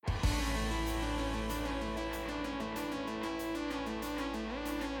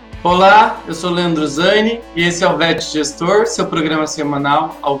Olá, eu sou Leandro Zani e esse é o VET Gestor, seu programa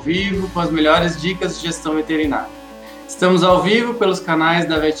semanal ao vivo com as melhores dicas de gestão veterinária. Estamos ao vivo pelos canais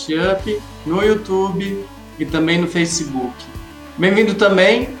da VetUp, no YouTube e também no Facebook. Bem-vindo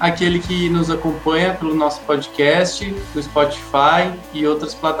também àquele que nos acompanha pelo nosso podcast, no Spotify e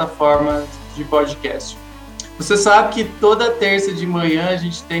outras plataformas de podcast. Você sabe que toda terça de manhã a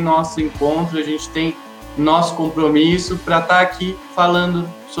gente tem nosso encontro, a gente tem nosso compromisso para estar aqui falando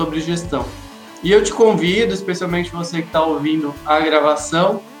sobre gestão. E eu te convido, especialmente você que está ouvindo a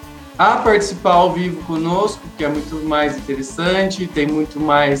gravação, a participar ao vivo conosco, que é muito mais interessante, tem muito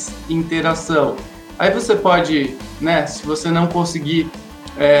mais interação. Aí você pode, se você não conseguir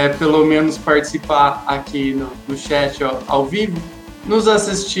pelo menos participar aqui no chat ao vivo, nos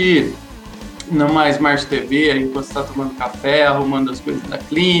assistir na Mais Smart TV, enquanto você está tomando café, arrumando as coisas da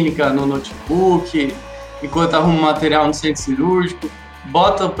clínica, no notebook, enquanto arruma material no centro cirúrgico.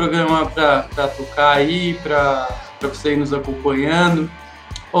 Bota o programa para tocar aí, para você ir nos acompanhando.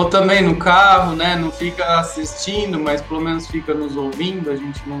 Ou também no carro, não fica assistindo, mas pelo menos fica nos ouvindo. A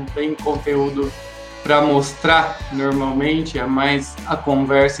gente não tem conteúdo para mostrar normalmente, é mais a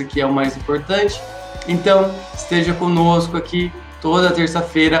conversa que é o mais importante. Então, esteja conosco aqui toda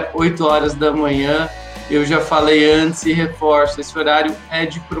terça-feira, 8 horas da manhã. Eu já falei antes e reforço, esse horário é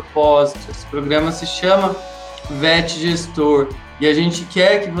de propósito. Esse programa se chama VET Gestor. E a gente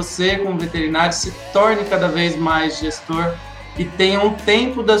quer que você, como veterinário, se torne cada vez mais gestor e tenha um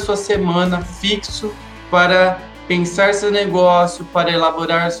tempo da sua semana fixo para pensar seu negócio, para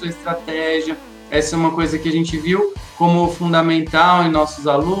elaborar sua estratégia. Essa é uma coisa que a gente viu como fundamental em nossos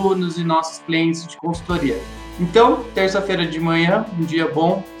alunos e nossos clientes de consultoria. Então, terça-feira de manhã, um dia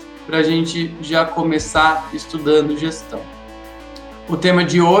bom para a gente já começar estudando gestão. O tema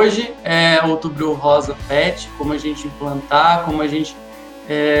de hoje é Outubro Rosa Pet, como a gente implantar, como a gente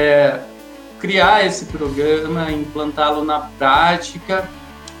criar esse programa, implantá-lo na prática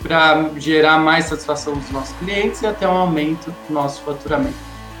para gerar mais satisfação dos nossos clientes e até um aumento do nosso faturamento.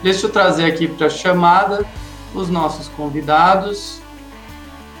 Deixa eu trazer aqui para a chamada os nossos convidados,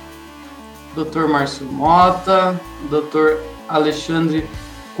 Dr. Márcio Mota, Dr. Alexandre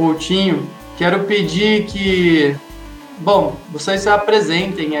Coutinho. Quero pedir que vocês se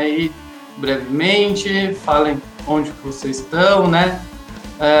apresentem aí brevemente, falem onde vocês estão,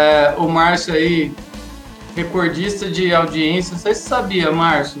 o Márcio aí, recordista de audiência. Não sei se sabia,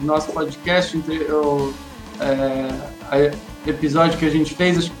 Márcio, nosso podcast, episódio que a gente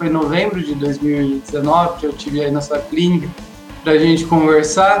fez, acho que foi em novembro de 2019, que eu tive aí na sua clínica, pra gente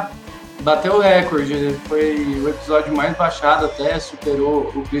conversar, bateu o recorde, foi o episódio mais baixado até,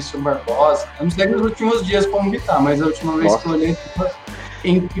 superou o Christian Barbosa. Eu não sei nos últimos dias como que tá, mas a última vez que eu olhei ficou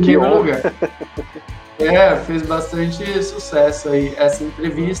em primeiro lugar. Fez bastante sucesso aí essa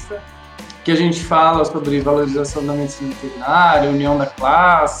entrevista, que a gente fala sobre valorização da medicina veterinária, união da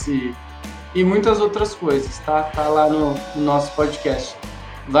classe e muitas outras coisas, tá? Tá lá no nosso podcast.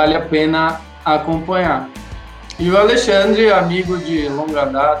 Vale a pena acompanhar. E o Alexandre, amigo de longa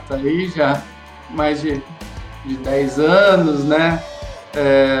data aí, já mais de 10 anos,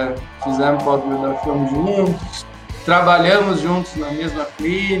 fizemos pós-graduação juntos, trabalhamos juntos na mesma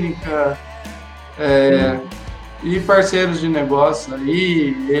clínica, e parceiros de negócio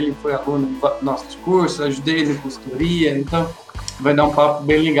aí. Ele foi aluno do nosso curso, ajudei ele em consultoria, então vai dar um papo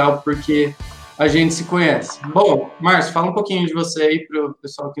bem legal, porque a gente se conhece. Bom, Márcio, fala um pouquinho de você aí para o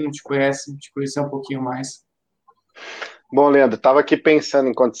pessoal que não te conhece, te conhecer um pouquinho mais. Bom, Leandro, estava aqui pensando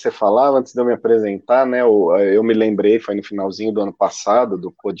enquanto você falava, antes de eu me apresentar, eu me lembrei, foi no finalzinho do ano passado,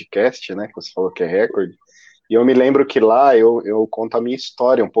 do podcast, que você falou que é recorde, e eu me lembro que lá eu conto a minha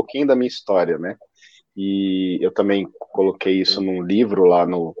história, um pouquinho da minha história, e eu também coloquei isso num livro lá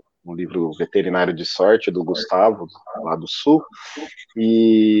no livro Veterinário de Sorte, do Gustavo, lá do Sul,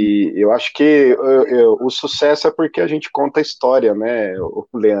 e eu acho que o sucesso é porque a gente conta a história, o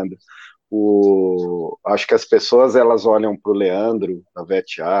Leandro. Acho que as pessoas elas olham para o Leandro, da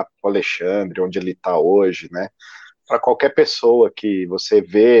VetUp, o Alexandre, onde ele está hoje, para qualquer pessoa que você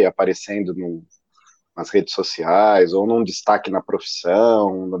vê aparecendo nas redes sociais, ou num destaque na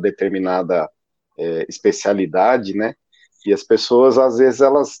profissão, numa determinada especialidade, e as pessoas, às vezes,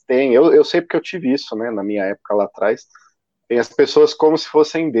 elas têm, eu sei porque eu tive isso, na minha época lá atrás, tem as pessoas como se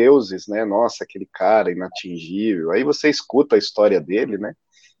fossem deuses, nossa, aquele cara inatingível, aí você escuta a história dele,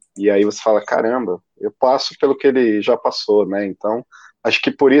 e aí você fala, caramba, eu passo pelo que ele já passou, então, acho que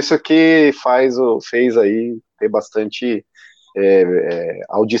por isso que fez aí ter bastante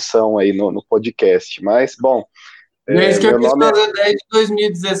audição aí no podcast, mas, bom, É isso que eu Meu quis nome é fazer desde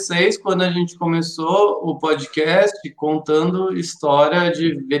 2016, quando a gente começou o podcast, contando história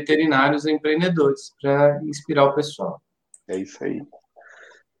de veterinários empreendedores, para inspirar o pessoal. É isso aí.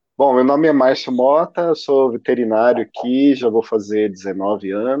 Bom, meu nome é Márcio Mota, eu sou veterinário aqui, já vou fazer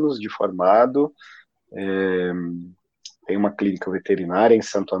 19 anos de formado. Tenho uma clínica veterinária em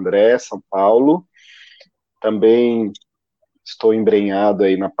Santo André, São Paulo. Também estou embrenhado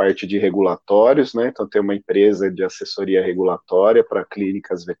aí na parte de regulatórios, né? Então tenho uma empresa de assessoria regulatória para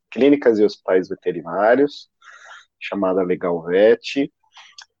clínicas e hospitais veterinários, chamada Legal Vet.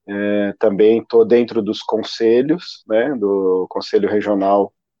 Também estou dentro dos conselhos, né? Do Conselho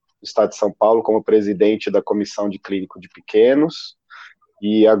Regional do Estado de São Paulo, como presidente da Comissão de Clínico de Pequenos.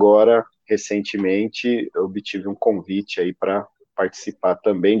 E agora, recentemente, eu obtive um convite aí para participar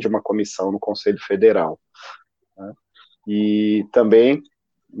também de uma comissão no Conselho Federal, né? E também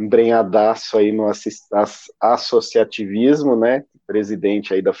embrenhadaço aí no associativismo, né?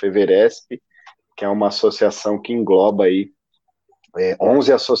 Presidente aí da Feveresp, que é uma associação que engloba aí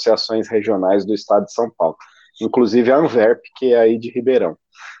 11 associações regionais do estado de São Paulo, inclusive a Anverp, que é aí de Ribeirão.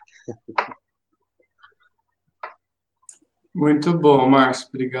 Muito bom, Márcio.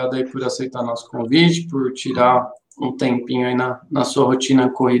 Obrigado aí por aceitar nosso convite, por tirar um tempinho aí na sua rotina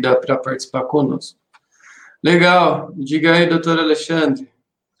corrida para participar conosco. Legal. Diga aí, doutor Alexandre.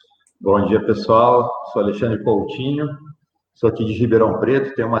 Bom dia, pessoal. Sou Alexandre Coutinho, sou aqui de Ribeirão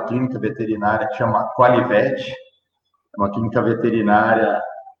Preto, tenho uma clínica veterinária que chama Qualivet, é uma clínica veterinária,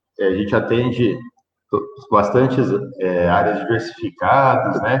 a gente atende bastantes áreas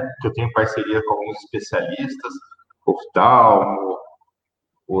diversificadas, né? Que eu tenho parceria com alguns especialistas, oftalmo,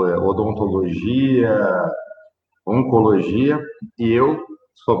 odontologia, oncologia, e eu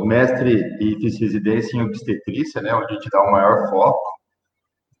sou mestre e fiz residência em obstetrícia, né? Onde a gente dá o maior foco.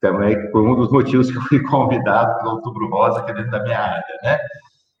 Também foi um dos motivos que eu fui convidado pelo Outubro Rosa, que é dentro da minha área, né?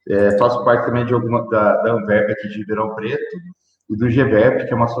 Faço parte também da Anverp aqui de Ribeirão Preto e do GVEP,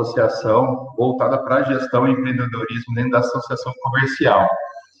 que é uma associação voltada para a gestão e empreendedorismo dentro da associação comercial.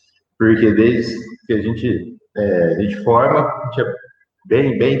 Porque desde que a gente forma, a gente é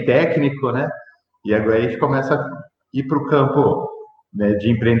bem técnico, né? E agora a gente começa a ir para o campo, né, de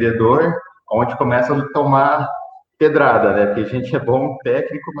empreendedor, onde começa a tomar pedrada, né? Porque a gente é bom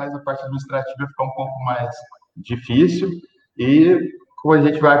técnico, mas a parte administrativa fica um pouco mais difícil. E como a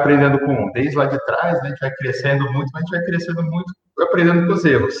gente vai aprendendo desde lá de trás, né, a gente vai crescendo muito, mas a gente vai crescendo muito aprendendo com os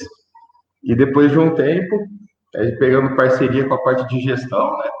erros. E depois de um tempo, pegando parceria com a parte de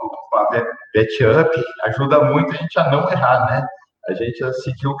gestão, né, com a VetUp, ajuda muito a gente a não errar, né? A gente a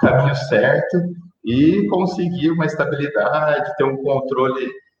seguir o caminho certo e conseguir uma estabilidade, ter um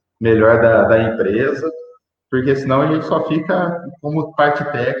controle melhor da empresa, porque senão a gente só fica como parte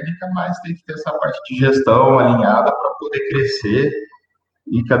técnica, mas tem que ter essa parte de gestão alinhada para poder crescer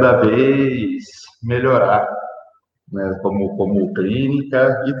e cada vez melhorar, né, como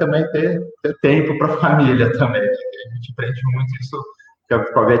clínica, e também ter tempo para a família também. A gente aprende muito isso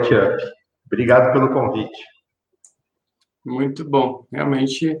com a VetUp. Obrigado pelo convite. Muito bom.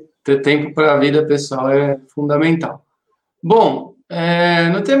 Realmente, ter tempo para a vida pessoal é fundamental. Bom,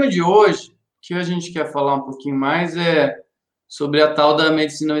 no tema de hoje, o que a gente quer falar um pouquinho mais é sobre a tal da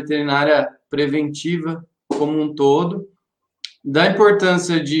medicina veterinária preventiva como um todo, da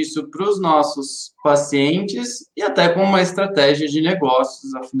importância disso para os nossos pacientes e até como uma estratégia de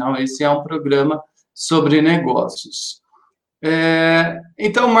negócios. Afinal, esse é um programa sobre negócios.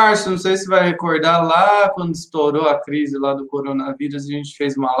 Então, Márcio, não sei se vai recordar lá quando estourou a crise lá do coronavírus, a gente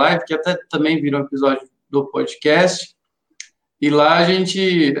fez uma live que até também virou um episódio do podcast, e lá a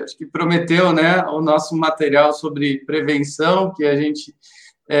gente acho que prometeu, né, o nosso material sobre prevenção, que a gente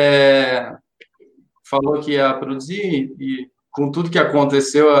falou que ia produzir, e com tudo que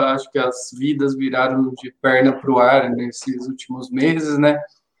aconteceu, acho que as vidas viraram de perna para o ar nesses últimos meses, né?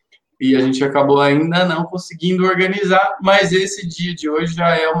 E a gente acabou ainda não conseguindo organizar, mas esse dia de hoje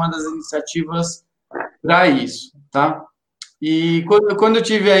já é uma das iniciativas para isso, tá? E quando eu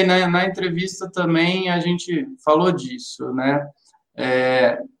tive aí na entrevista também, a gente falou disso, né?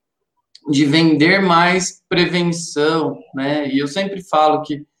 De vender mais prevenção, né? E eu sempre falo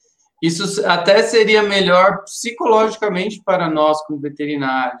que isso até seria melhor psicologicamente para nós como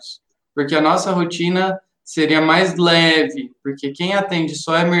veterinários, porque a nossa rotina seria mais leve, porque quem atende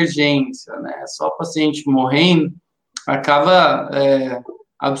só emergência, né, só paciente morrendo, acaba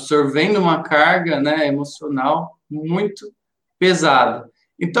absorvendo uma carga, né, emocional muito pesada.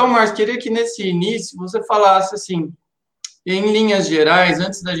 Então, Márcio, queria que nesse início você falasse assim, em linhas gerais,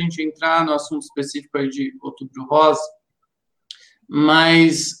 antes da gente entrar no assunto específico aí de Outubro Rosa,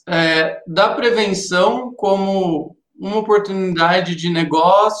 mas da prevenção como uma oportunidade de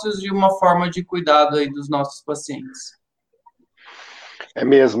negócios e uma forma de cuidado aí dos nossos pacientes. É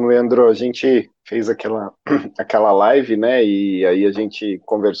mesmo, Leandro, a gente fez aquela live, né, e aí a gente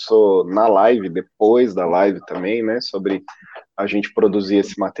conversou na live, depois da live também, né, sobre a gente produzir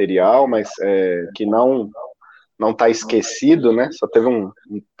esse material, mas que não está esquecido, né, só teve um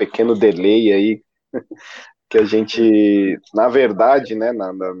pequeno delay aí, que a gente, na verdade, né,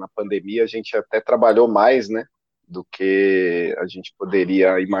 na pandemia, a gente até trabalhou mais, né, do que a gente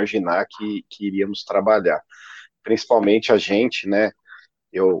poderia imaginar que iríamos trabalhar. Principalmente a gente, né,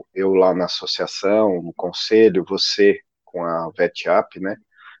 eu lá na associação, no conselho, você com a VetUp, né,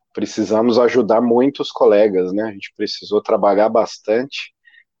 precisamos ajudar muitos colegas, né, a gente precisou trabalhar bastante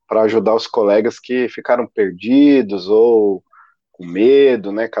para ajudar os colegas que ficaram perdidos ou com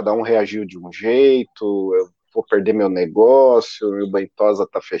medo, né, cada um reagiu de um jeito, eu vou perder meu negócio, meu Bentosa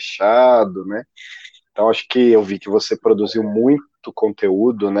tá fechado, né, então acho que eu vi que você produziu muito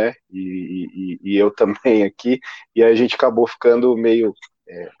conteúdo, né, e eu também aqui, e aí a gente acabou ficando meio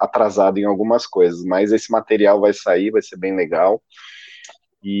atrasado em algumas coisas, mas esse material vai sair, vai ser bem legal.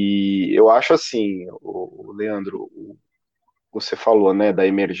 E eu acho assim, o Leandro, você falou, né, da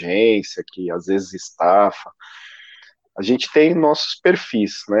emergência, que às vezes estafa. A gente tem nossos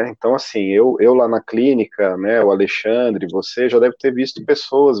perfis, né? Então, assim, eu lá na clínica, né, o Alexandre, você já deve ter visto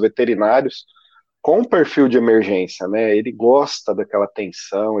pessoas, veterinários, com perfil de emergência, né? Ele gosta daquela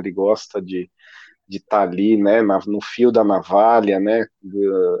tensão, ele gosta de estar ali, né, no fio da navalha, né,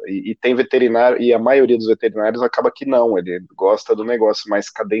 e tem veterinário, e a maioria dos veterinários acaba que não, ele gosta do negócio mais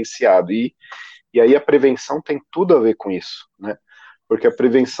cadenciado, e aí a prevenção tem tudo a ver com isso, né, porque a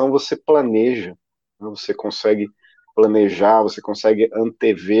prevenção você planeja, né, você consegue planejar, você consegue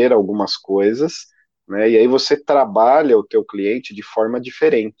antever algumas coisas, né, e aí você trabalha o teu cliente de forma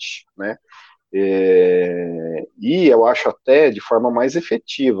diferente, né, e eu acho até de forma mais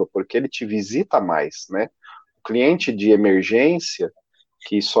efetiva, porque ele te visita mais, né? O cliente de emergência,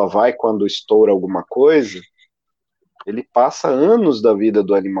 que só vai quando estoura alguma coisa, ele passa anos da vida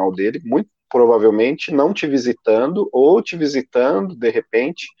do animal dele, muito provavelmente não te visitando, ou te visitando, de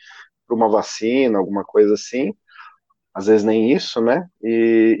repente, para uma vacina, alguma coisa assim, às vezes nem isso, né?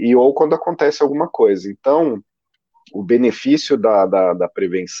 Ou quando acontece alguma coisa. Então, o benefício da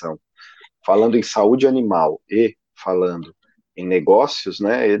prevenção, falando em saúde animal e falando em negócios,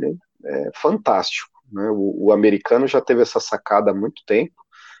 né, ele é fantástico, né, o americano já teve essa sacada há muito tempo,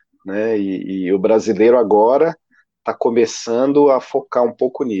 né, e o brasileiro agora está começando a focar um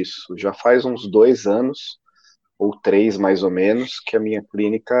pouco nisso, já faz uns 2 anos, ou 3 mais ou menos, que a minha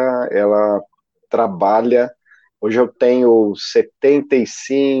clínica, ela trabalha, hoje eu tenho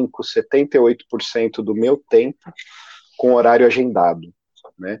 75, 78% do meu tempo com horário agendado,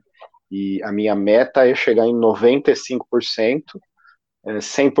 né, e a minha meta é chegar em 95%,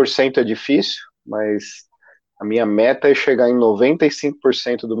 100% é difícil, mas a minha meta é chegar em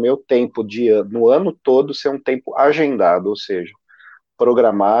 95% do meu tempo no ano todo ser um tempo agendado, ou seja,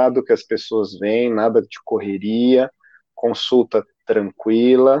 programado, que as pessoas vêm, nada de correria, consulta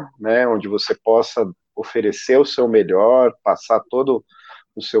tranquila, né, onde você possa oferecer o seu melhor, passar todo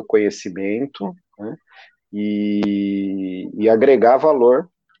o seu conhecimento, né, e agregar valor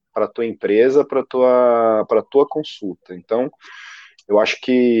para a tua empresa, para tua consulta. Então, eu acho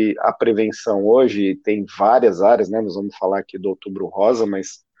que a prevenção hoje tem várias áreas, né? Nós vamos falar aqui do Outubro Rosa,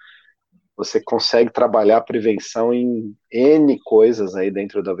 mas você consegue trabalhar a prevenção em N coisas aí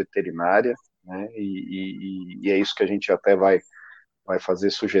dentro da veterinária, né? E é isso que a gente até vai fazer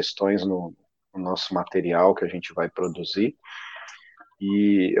sugestões no nosso material que a gente vai produzir.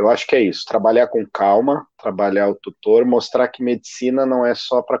 E eu acho que é isso, trabalhar com calma, trabalhar o tutor, mostrar que medicina não é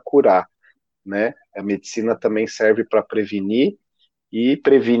só para curar, né? A medicina também serve para prevenir, e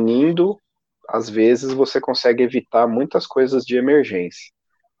prevenindo, às vezes você consegue evitar muitas coisas de emergência.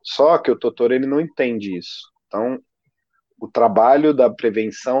 Só que o tutor ele não entende isso. Então, o trabalho da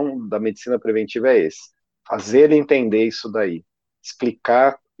prevenção, da medicina preventiva é esse: fazer ele entender isso daí,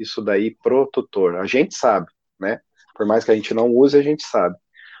 explicar isso daí pro tutor. A gente sabe, né? Por mais que a gente não use, a gente sabe.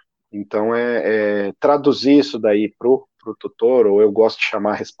 Então, traduzir isso daí pro tutor, ou eu gosto de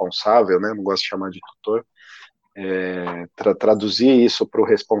chamar responsável, né? Não gosto de chamar de tutor. Traduzir isso para o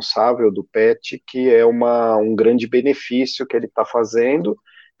responsável do PET, que é um grande benefício que ele está fazendo,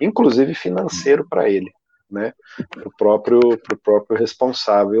 inclusive financeiro para ele, né? Para o próprio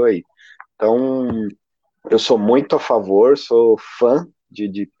responsável aí. Então, eu sou muito a favor, sou fã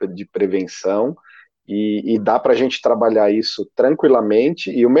de prevenção, e dá para a gente trabalhar isso tranquilamente,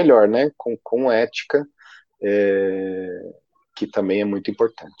 e o melhor, né? Com ética, que também é muito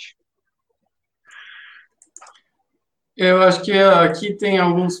importante. Eu acho que aqui tem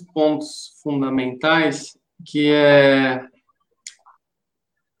alguns pontos fundamentais, que é,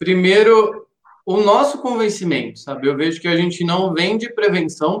 primeiro, o nosso convencimento, sabe? Eu vejo que a gente não vende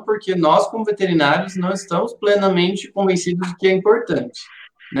prevenção porque nós, como veterinários, não estamos plenamente convencidos de que é importante,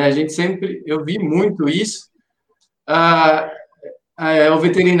 né? A gente sempre, eu vi muito isso, ah, o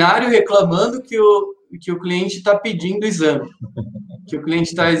veterinário reclamando que o cliente está pedindo exame, que o cliente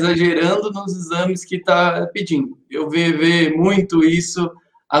está exagerando nos exames que está pedindo. Eu vejo muito isso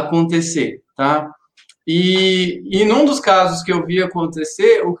acontecer, tá? E num dos casos que eu vi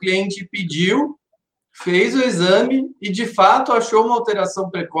acontecer, o cliente pediu, fez o exame e, de fato, achou uma alteração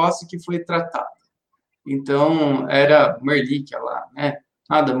precoce que foi tratada. Então, era Merlichia lá, né?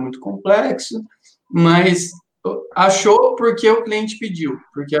 Nada muito complexo, mas achou porque o cliente pediu,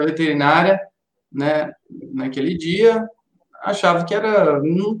 porque a veterinária, né, naquele dia, achava que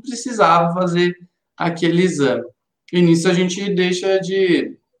não precisava fazer aquele exame. E nisso a gente deixa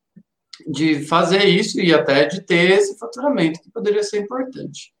de fazer isso e até de ter esse faturamento, que poderia ser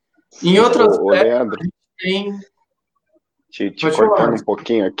importante. Em outro Ô, aspecto, Leandro, tem. te Pode cortando falar. um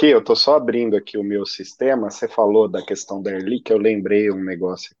pouquinho aqui, eu estou só abrindo aqui o meu sistema. Você falou da questão da Erli, que eu lembrei um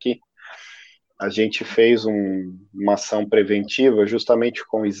negócio aqui. A gente fez uma ação preventiva justamente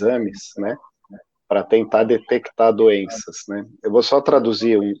com exames, né, para tentar detectar doenças, né. Eu vou só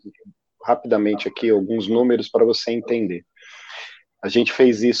traduzir rapidamente aqui alguns números para você entender. A gente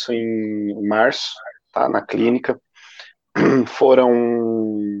fez isso em março, tá, na clínica.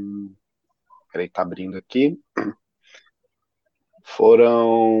 Foram, peraí, tá abrindo aqui.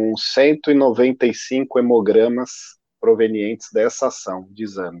 Foram 195 hemogramas provenientes dessa ação de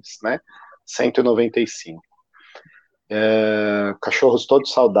exames, né? 195. Cachorros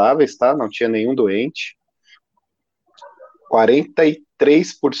todos saudáveis, tá? Não tinha nenhum doente.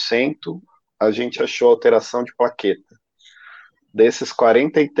 43% a gente achou alteração de plaqueta. Desses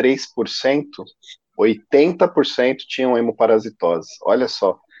 43%, 80% tinham hemoparasitose. Olha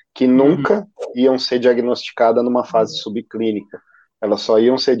só, que nunca iam ser diagnosticadas numa fase subclínica. Elas só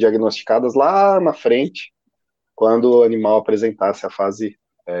iam ser diagnosticadas lá na frente, quando o animal apresentasse a fase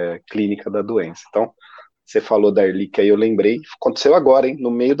clínica da doença. Então, você falou da Erlic aí, eu lembrei, aconteceu agora, hein,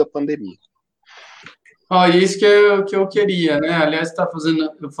 no meio da pandemia. Ó, isso que eu queria, né? Aliás, está fazendo,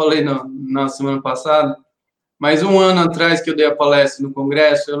 eu falei na semana passada, mas um ano atrás que eu dei a palestra no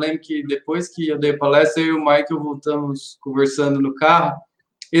Congresso, eu lembro que depois que eu dei a palestra, eu e o Michael voltamos conversando no carro,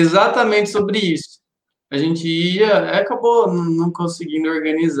 exatamente sobre isso. A gente ia, acabou não conseguindo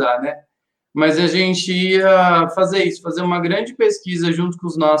organizar, né? Mas a gente ia fazer isso, fazer uma grande pesquisa junto com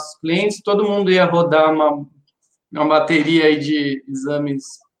os nossos clientes, todo mundo ia rodar uma bateria aí de exames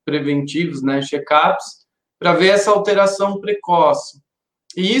preventivos, né, check-ups, para ver essa alteração precoce.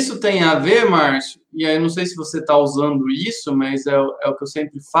 E isso tem a ver, Márcio, e aí eu não sei se você está usando isso, mas é o que eu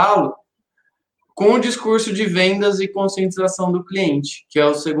sempre falo, com o discurso de vendas e conscientização do cliente, que é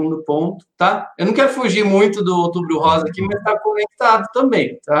o segundo ponto, tá? Eu não quero fugir muito do Outubro Rosa aqui, mas está conectado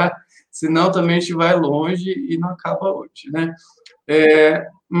também, tá? Senão também a gente vai longe e não acaba hoje, né?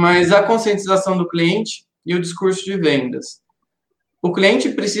 Mas a conscientização do cliente e o discurso de vendas. O cliente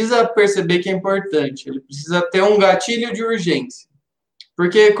precisa perceber que é importante, ele precisa ter um gatilho de urgência.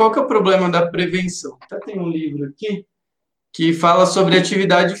 Porque qual que é o problema da prevenção? Até tem um livro aqui que fala sobre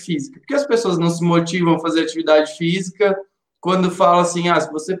atividade física. Por que as pessoas não se motivam a fazer atividade física quando fala assim,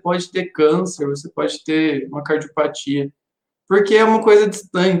 você pode ter câncer, você pode ter uma cardiopatia? Porque é uma coisa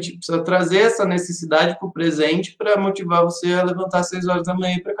distante, precisa trazer essa necessidade para o presente para motivar você a levantar às 6 horas da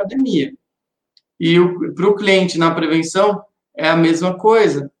manhã para a academia. E para o cliente na prevenção é a mesma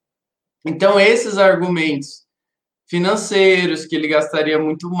coisa. Então, esses argumentos financeiros, que ele gastaria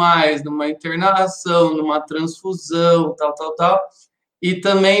muito mais numa internação, numa transfusão, tal, e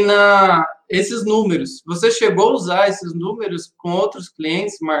também esses números. Você chegou a usar esses números com outros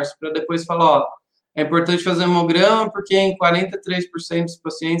clientes, Márcio, para depois falar, ó, é importante fazer hemograma porque em 43% dos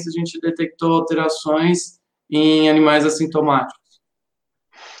pacientes a gente detectou alterações em animais assintomáticos.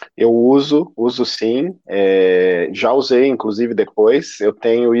 Eu uso sim, já usei, inclusive, depois, eu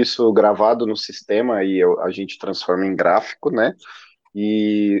tenho isso gravado no sistema e a gente transforma em gráfico, né,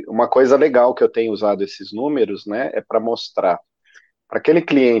 e uma coisa legal que eu tenho usado esses números, né, é para mostrar para aquele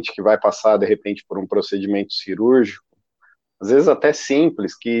cliente que vai passar, de repente, por um procedimento cirúrgico, às vezes até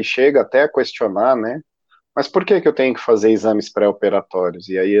simples, que chega até a questionar, né, mas por que eu tenho que fazer exames pré-operatórios?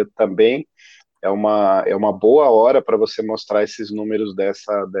 E aí também é uma boa hora para você mostrar esses números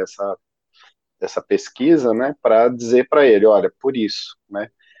dessa pesquisa, né, para dizer para ele, olha, por isso, né,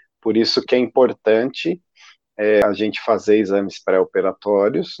 por isso que é importante a gente fazer exames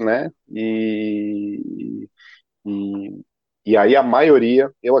pré-operatórios, né, E aí a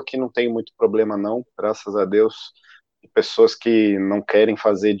maioria, eu aqui não tenho muito problema não, graças a Deus, de pessoas que não querem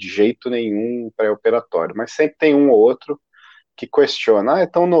fazer de jeito nenhum pré-operatório, mas sempre tem um ou outro que questiona, é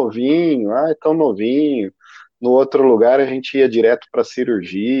tão novinho, é tão novinho. No outro lugar a gente ia direto para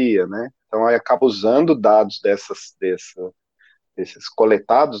cirurgia, né? Então aí acaba usando dados desses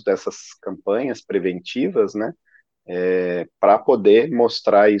coletados dessas campanhas preventivas, né? Para poder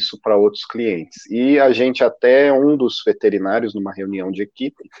mostrar isso para outros clientes. E a gente, até um dos veterinários, numa reunião de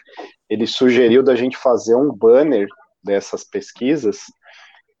equipe, ele sugeriu da gente fazer um banner dessas pesquisas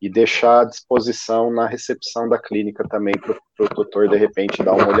e deixar à disposição na recepção da clínica também para o doutor, de repente,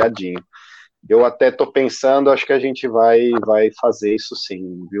 dar uma olhadinha. Eu até estou pensando, acho que a gente vai fazer isso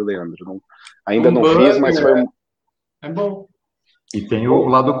sim, viu, Leandro? Ainda não fiz, mas foi... É bom. E tem o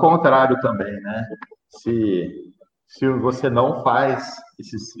lado contrário também, né? Se você não faz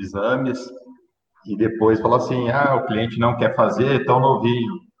esses exames e depois fala assim, o cliente não quer fazer, é tão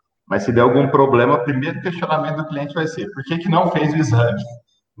novinho. Mas se der algum problema, o primeiro questionamento do cliente vai ser, por que não fez o exame?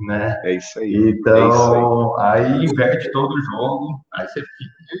 Né? É isso aí. Então, aí inverte todo o jogo, aí você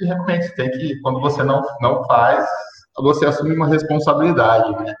fica, e realmente você tem que, quando você não faz, você assume uma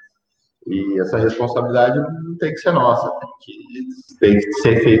responsabilidade, né? E essa responsabilidade não tem que ser nossa, tem que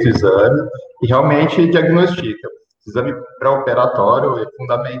ser feito o exame e realmente diagnostica. O exame pré-operatório é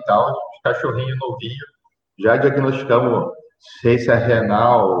fundamental, de cachorrinho novinho, já diagnosticamos ciência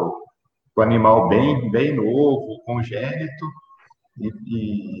renal, o animal bem novo, congênito,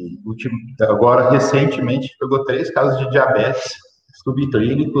 agora, recentemente, pegou 3 casos de diabetes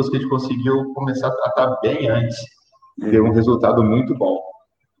subclínicos que a gente conseguiu começar a tratar bem antes. Deu um resultado muito bom.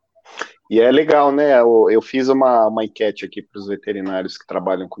 E é legal, né? Eu fiz uma enquete aqui para os veterinários que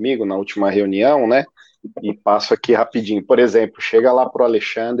trabalham comigo na última reunião, né? E passo aqui rapidinho. Por exemplo, chega lá para o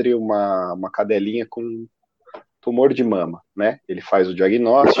Alexandre uma cadelinha com tumor de mama, né? Ele faz o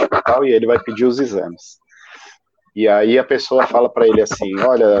diagnóstico e tal, e ele vai pedir os exames. E aí a pessoa fala para ele assim,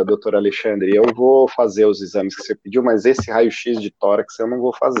 olha, doutor Alexandre, eu vou fazer os exames que você pediu, mas esse raio-x de tórax eu não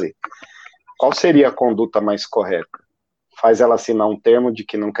vou fazer. Qual seria a conduta mais correta? Faz ela assinar um termo de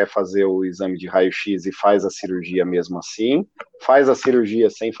que não quer fazer o exame de raio-x e faz a cirurgia mesmo assim? Faz a cirurgia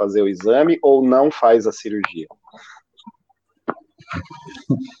sem fazer o exame ou não faz a cirurgia?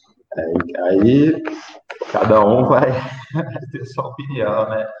 Aí cada um vai ter sua opinião,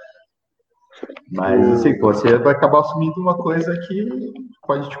 né? Mas assim, você vai acabar assumindo uma coisa que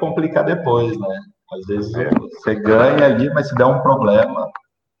pode te complicar depois, né? Às vezes você ganha ali, mas se der um problema,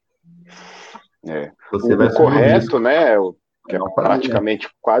 você vai assumir correto, o risco. Né? Que praticamente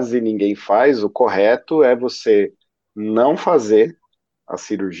quase ninguém faz, o correto é você não fazer a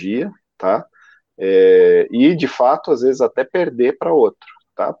cirurgia, tá? E, de fato, às vezes até perder para outro,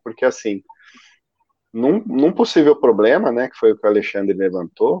 tá? Porque, assim, num possível problema, né, que foi o que o Alexandre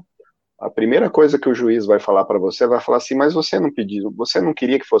levantou, a primeira coisa que o juiz vai falar para você, vai falar assim, mas você não pediu, você não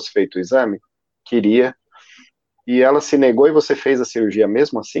queria que fosse feito o exame? Queria. E ela se negou e você fez a cirurgia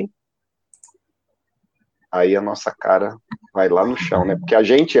mesmo assim? Aí a nossa cara vai lá no chão, né? Porque a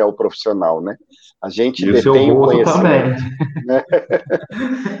gente é o profissional, né? A gente detém o conhecimento. Também. Né?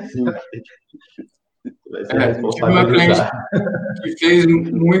 Tive uma cliente que fez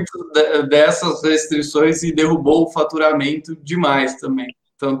muito dessas restrições e derrubou o faturamento demais também.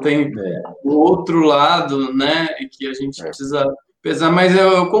 Então tem o outro lado, né, que a gente precisa pesar, mas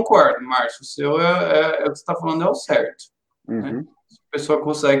eu concordo, Márcio, o seu o que você está falando é o certo. Né? Se a pessoa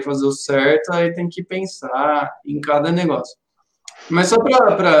consegue fazer o certo, aí tem que pensar em cada negócio. Mas só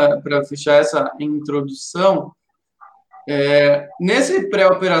para fechar essa introdução, nesse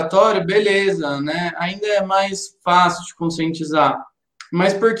pré-operatório, beleza, né? Ainda é mais fácil de conscientizar.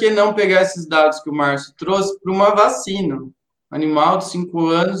 Mas por que não pegar esses dados que o Márcio trouxe para uma vacina? Animal de 5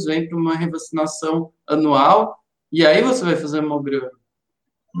 anos vem para uma revacinação anual e aí você vai fazer hemograma.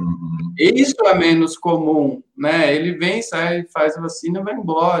 Isso é menos comum, né? Ele vem, sai, faz a vacina e vai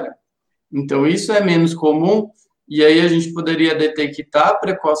embora. Então, isso é menos comum e aí a gente poderia detectar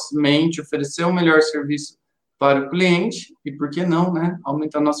precocemente, oferecer um melhor serviço para o cliente e, por que não, né?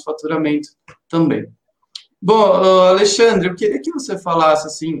 Aumentar nosso faturamento também. Bom, Alexandre, eu queria que você falasse,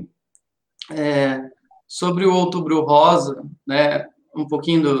 assim, sobre o Outubro Rosa, né? Um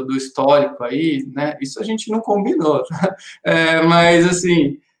pouquinho do histórico aí, né? Isso a gente não combinou, tá? Mas,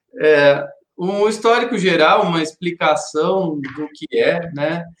 assim, um histórico geral, uma explicação do que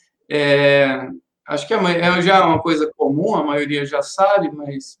né? Acho que já uma coisa comum, a maioria já sabe,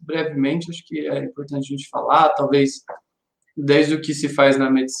 mas brevemente acho que é importante a gente falar, talvez desde o que se faz na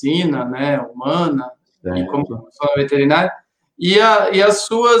medicina, né, humana, e como funciona a veterinária. E as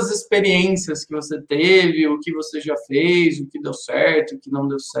suas experiências que você teve, o que você já fez, o que deu certo, o que não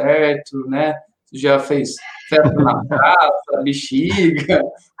deu certo, né? Você já fez festa na praça, bexiga,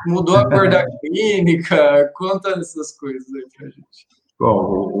 mudou a cor da clínica, conta essas coisas aí pra gente.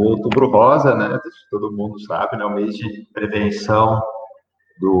 Bom, o Outubro Rosa, né? Todo mundo sabe, né? O mês de prevenção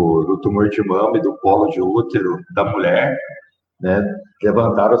do tumor de mama e do colo de útero da mulher, né?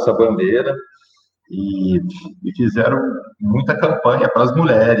 Levantaram essa bandeira e fizeram muita campanha para as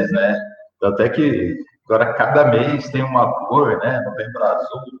mulheres, né? Até que agora cada mês tem uma cor, né? Novembro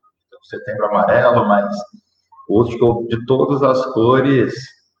azul, setembro amarelo, mas hoje de todas as cores,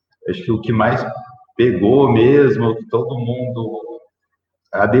 acho que o que mais pegou mesmo, que todo mundo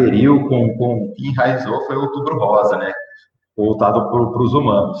aderiu com que enraizou foi o Outubro Rosa, né? Voltado para os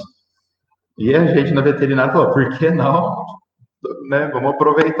humanos. E a gente na veterinária falou, por que não? Né? Vamos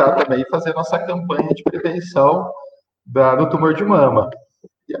aproveitar também e fazer nossa campanha de prevenção do tumor de mama.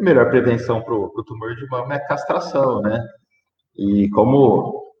 E a melhor prevenção para o tumor de mama é a castração, né? E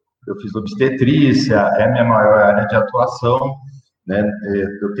como eu fiz obstetrícia, é a minha maior área de atuação, né?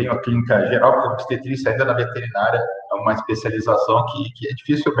 Eu tenho a clínica geral, porque a obstetrícia ainda na veterinária é uma especialização que é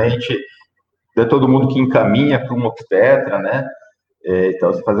dificilmente é todo mundo que encaminha para um obstetra, né?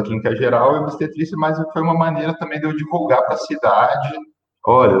 Então, você faz a clínica geral e obstetrícia, mas foi uma maneira também de eu divulgar para a cidade,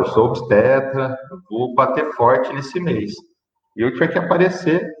 olha, eu sou obstetra, eu vou bater forte nesse mês. E eu tinha que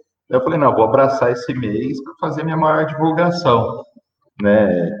aparecer, eu falei, não, vou abraçar esse mês para fazer minha maior divulgação,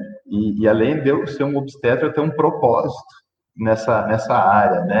 né? E além de eu ser um obstetra, eu tenho um propósito nessa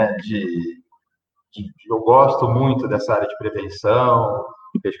área, né? Eu gosto muito dessa área de prevenção,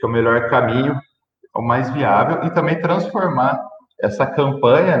 acho que é o melhor caminho, é o mais viável, e também transformar essa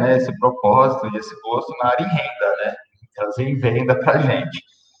campanha, né, esse propósito e esse gosto na área em renda, né? Trazer em venda para a gente.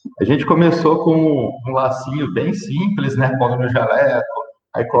 A gente começou com um lacinho bem simples, né? Põe no jaleco,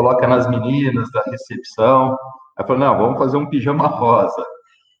 aí coloca nas meninas da recepção. Aí falou, não, vamos fazer um pijama rosa.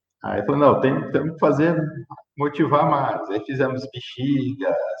 Aí falou, não, temos que fazer, motivar mais. Aí fizemos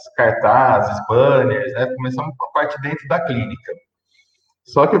bexigas, cartazes, banners, né? Começamos com a parte dentro da clínica.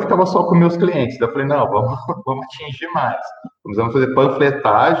 Só que eu ficava só com meus clientes. Daí eu falei, não, vamos atingir mais. Começamos a fazer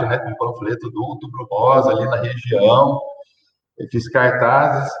panfletagem, né? Com panfleto do Outubro Rosa ali na região. Eu fiz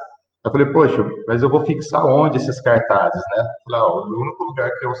cartazes. Eu falei, poxa, mas eu vou fixar onde esses cartazes, né? Eu falei, o único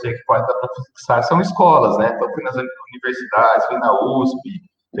lugar que eu sei que pode dar para fixar são escolas, né? Então, fui nas universidades, fui na USP,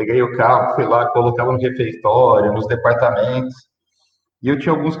 peguei o carro, fui lá, colocava no refeitório, nos departamentos. E eu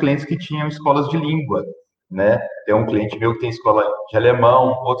tinha alguns clientes que tinham escolas de língua, né? Tem um cliente meu que tem escola de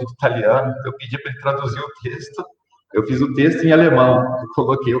alemão, outro de italiano. Eu pedi para ele traduzir o texto. Eu fiz o texto em alemão. Eu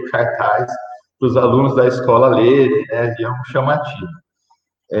coloquei o cartaz para os alunos da escola lerem, né? E é um chamativo.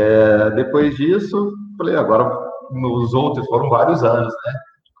 Depois disso, falei, agora nos outros foram vários anos, né?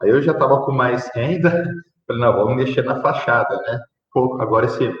 Aí eu já estava com mais renda. Falei, não, vamos mexer na fachada, né? Pô, agora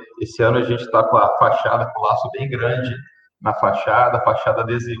esse ano a gente está com a fachada, com o laço bem grande na fachada, fachada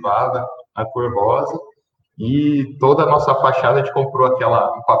adesivada, a cor rosa. E toda a nossa fachada a gente comprou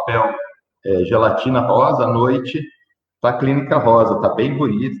um papel gelatina rosa à noite para a clínica rosa. Tá bem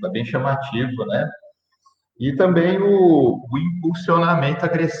bonito, tá bem chamativo, né? E também o impulsionamento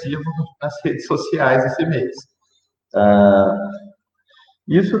agressivo nas redes sociais esse mês.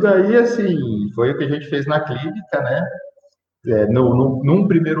 Isso daí, assim, foi o que a gente fez na clínica, né? Num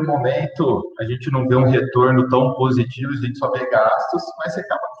primeiro momento, a gente não vê um retorno tão positivo, a gente só vê gastos, mas você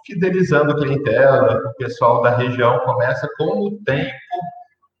acaba fidelizando a clientela, o pessoal da região começa, com o tempo,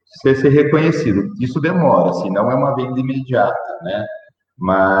 ser reconhecido. Isso demora, assim, não é uma venda imediata, né?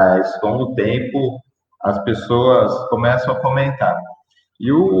 Mas com o tempo, as pessoas começam a comentar.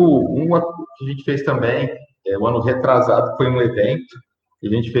 E uma que a gente fez também, o ano retrasado, foi um evento, a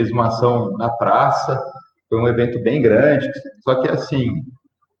gente fez uma ação na praça, foi um evento bem grande, só que assim,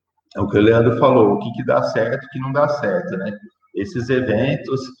 é o que o Leandro falou, o que dá certo, o que não dá certo, né? Esses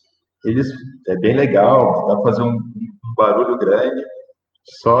eventos, é bem legal, dá para fazer um barulho grande,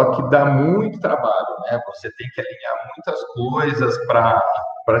 só que dá muito trabalho, né? Você tem que alinhar muitas coisas para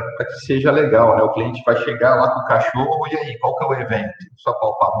que seja legal, né? O cliente vai chegar lá com o cachorro, e aí, qual que é o evento? Só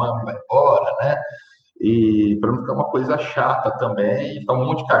palpar a mão e vai embora, né? E para não ficar uma coisa chata também, ficar um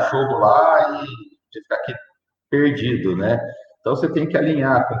monte de cachorro lá e de ficar aqui perdido, né? Então você tem que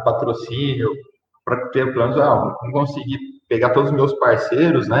alinhar com patrocínio para ter planos. Não conseguir pegar todos os meus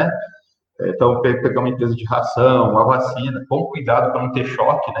parceiros, né? Então pegar uma empresa de ração, uma vacina, com cuidado para não ter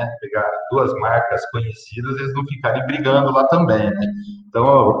choque, né? Pegar duas marcas conhecidas, eles não ficarem brigando lá também, né? Então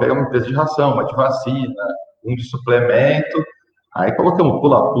eu vou pegar uma empresa de ração, uma de vacina, um de suplemento, aí colocamos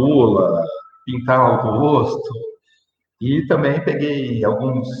pula-pula, pintar o rosto. E também peguei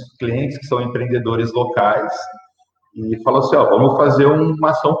alguns clientes que são empreendedores locais e falou assim, ó, vamos fazer uma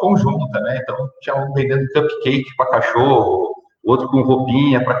ação conjunta, né? Então, tinha um vendendo cupcake para cachorro, outro com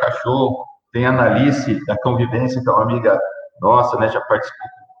roupinha para cachorro, tem a Analice da Convivência, que é uma amiga nossa, né? Já participou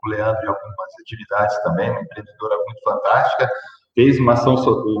com o Leandro de algumas atividades também, uma empreendedora muito fantástica, fez uma ação,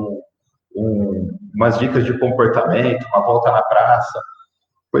 umas dicas de comportamento, uma volta na praça,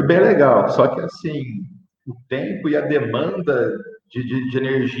 foi bem legal, só que assim, o tempo e a demanda de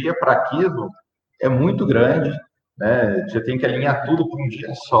energia para aquilo é muito grande, né? Você tem que alinhar tudo para um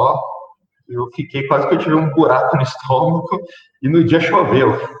dia só. Eu fiquei quase que eu tive um buraco no estômago e no dia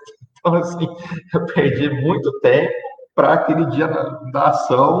choveu. Então, assim, eu perdi muito tempo para aquele dia da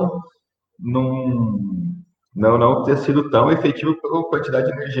ação não, não ter sido tão efetivo pela quantidade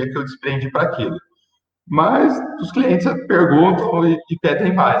de energia que eu desprendi para aquilo. Mas os clientes perguntam e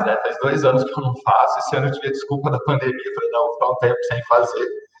pedem mais, né? Faz 2 anos que eu não faço. Esse ano eu tive a desculpa da pandemia. Falei, não, vou ficar um tempo sem fazer.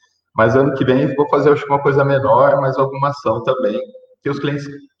 Mas ano que vem vou fazer, acho que uma coisa menor, mas alguma ação também. Que os clientes,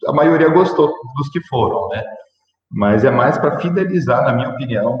 a maioria gostou dos que foram, né? Mas é mais para fidelizar, na minha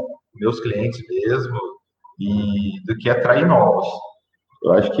opinião, meus clientes mesmo, e do que atrair novos.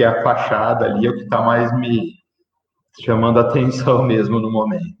 Eu acho que a fachada ali é o que está mais me chamando a atenção mesmo no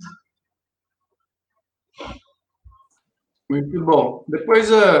momento. Muito bom. Depois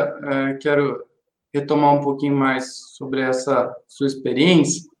quero retomar um pouquinho mais sobre essa sua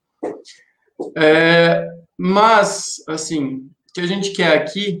experiência. Mas, assim, o que a gente quer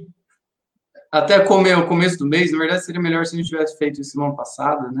aqui, até comer o começo do mês, na verdade seria melhor se a gente tivesse feito isso semana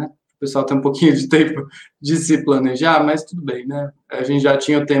passada, né? O pessoal tem um pouquinho de tempo de se planejar, mas tudo bem, né? A gente já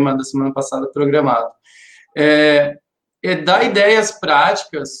tinha o tema da semana passada programado. É dar ideias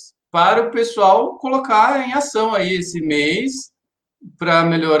práticas para o pessoal colocar em ação aí esse mês para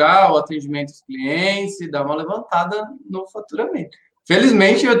melhorar o atendimento dos clientes e dar uma levantada no faturamento.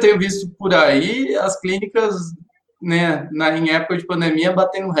 Felizmente, eu tenho visto por aí as clínicas, né, em época de pandemia,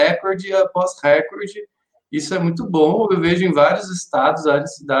 batendo recorde após recorde. Isso é muito bom. Eu vejo em vários estados,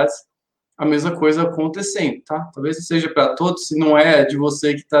 várias cidades, a mesma coisa acontecendo, tá? Talvez seja para todos, se não é de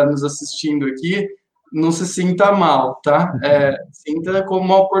você que está nos assistindo aqui, não se sinta mal, tá? Sinta como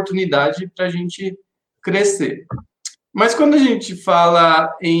uma oportunidade para a gente crescer. Mas quando a gente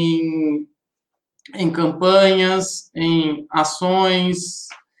fala em campanhas, em ações,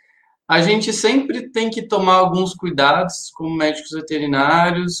 a gente sempre tem que tomar alguns cuidados, como médicos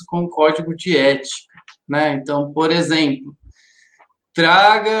veterinários, com o código de ética, né? Então, por exemplo,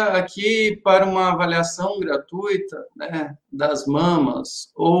 traga aqui para uma avaliação gratuita, né, das mamas,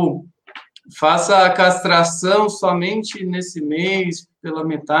 ou faça a castração somente nesse mês pela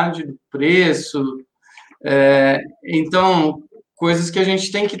metade do preço. Então, coisas que a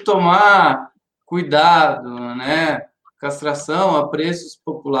gente tem que tomar cuidado, né? Castração a preços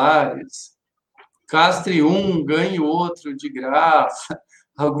populares. Castre um, ganhe o outro de graça.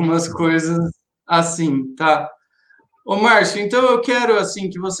 Algumas coisas assim, tá? Ô, Márcio, então eu quero, assim,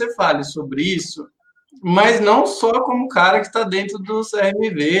 que você fale sobre isso, mas não só como cara que está dentro do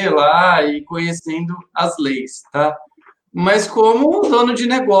CRMV lá e conhecendo as leis, tá? Mas como dono de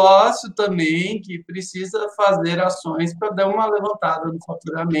negócio também, que precisa fazer ações para dar uma levantada no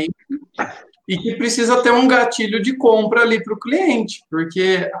faturamento e que precisa ter um gatilho de compra ali para o cliente,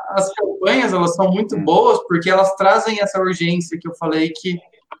 porque as campanhas, elas são muito boas, porque elas trazem essa urgência que eu falei que,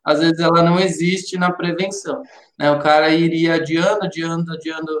 às vezes, ela não existe na prevenção, né? O cara iria adiando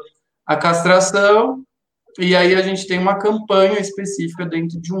a castração, e aí a gente tem uma campanha específica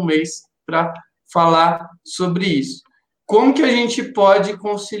dentro de um mês para falar sobre isso. Como que a gente pode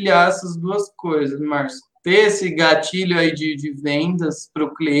conciliar essas duas coisas, Márcio? Ter esse gatilho aí de vendas para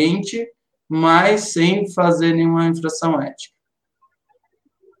o cliente, mas sem fazer nenhuma infração ética.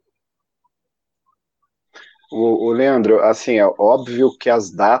 O Leandro, assim, é óbvio que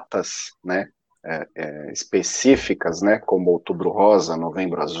as datas, né, específicas, né, como Outubro Rosa,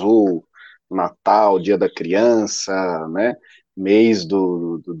 Novembro Azul, Natal, Dia da Criança, né, mês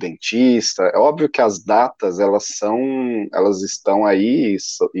do dentista, é óbvio que as datas, elas estão aí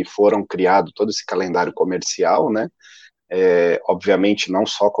e foram criado todo esse calendário comercial, né, obviamente não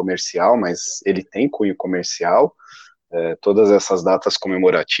só comercial, mas ele tem cunho comercial. Todas essas datas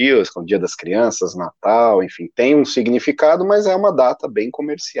comemorativas, como Dia das Crianças, Natal, enfim, tem um significado, mas é uma data bem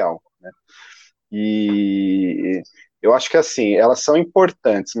comercial, né? E eu acho que assim, elas são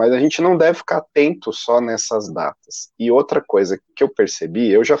importantes, mas a gente não deve ficar atento só nessas datas. E outra coisa que eu percebi,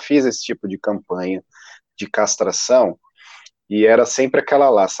 eu já fiz esse tipo de campanha de castração, e era sempre aquela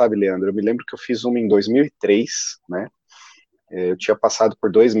lá, sabe, Leandro? Eu me lembro que eu fiz uma em 2003, né? Eu tinha passado por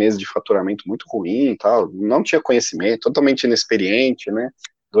 2 meses de faturamento muito ruim e tal, não tinha conhecimento, totalmente inexperiente, né?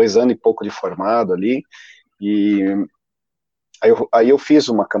 2 anos e pouco de formado ali, e aí eu fiz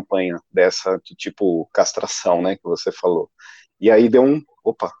uma campanha dessa, de tipo castração, né, que você falou. E aí deu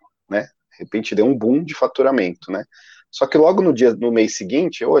opa, né? De repente deu um boom de faturamento, né? Só que logo no mês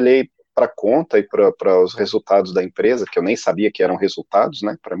seguinte, eu olhei para a conta e para os resultados da empresa, que eu nem sabia que eram resultados,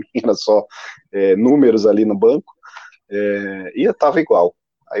 né? Para mim era só números ali no banco, e eu estava igual.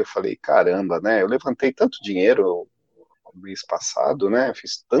 Aí eu falei, caramba, né? Eu levantei tanto dinheiro no mês passado, né?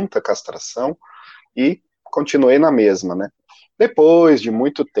 Fiz tanta castração e continuei na mesma, né? Depois de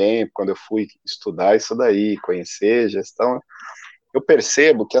muito tempo, quando eu fui estudar isso daí, conhecer gestão, eu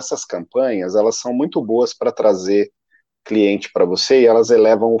percebo que essas campanhas, elas são muito boas para trazer cliente para você e elas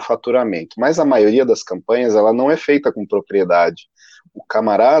elevam o faturamento. Mas a maioria das campanhas, ela não é feita com propriedade. O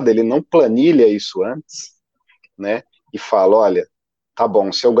camarada, ele não planilha isso antes, né? E fala, olha, tá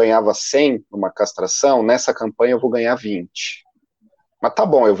bom, se eu ganhava 100 numa castração, nessa campanha eu vou ganhar 20. Mas tá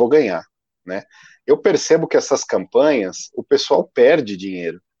bom, eu vou ganhar, né? Eu percebo que essas campanhas, o pessoal perde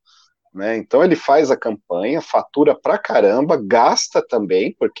dinheiro, né? Então ele faz a campanha, fatura pra caramba, gasta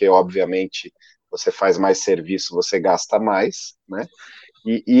também, porque obviamente você faz mais serviço, você gasta mais, né?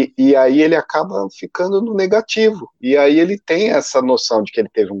 E aí ele acaba ficando no negativo. E aí ele tem essa noção de que ele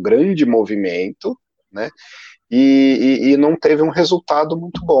teve um grande movimento, né? E não teve um resultado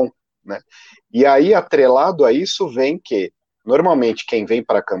muito bom, né? E aí, atrelado a isso, vem que, normalmente, quem vem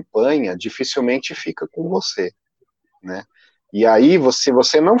para a campanha dificilmente fica com você, né? E aí, se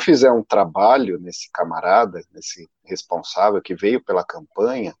você não fizer um trabalho nesse camarada, nesse responsável que veio pela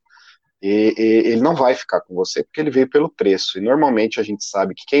campanha, ele não vai ficar com você porque ele veio pelo preço. E normalmente a gente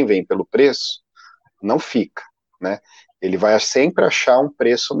sabe que quem vem pelo preço não fica, né? Ele vai sempre achar um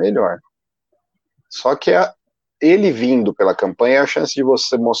preço melhor. Só que ele vindo pela campanha é a chance de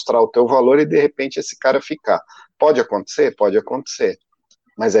você mostrar o teu valor e de repente esse cara ficar. Pode acontecer? Pode acontecer.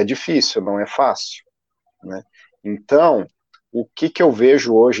 Mas é difícil, não é fácil, né? Então, o que eu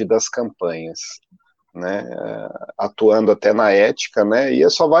vejo hoje das campanhas, né? Atuando até na ética, né? E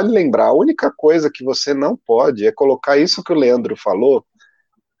só vale lembrar, a única coisa que você não pode é colocar isso que o Leandro falou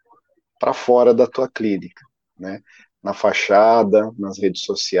para fora da tua clínica, né? Na fachada, nas redes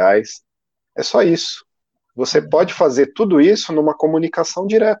sociais. É só isso. Você pode fazer tudo isso numa comunicação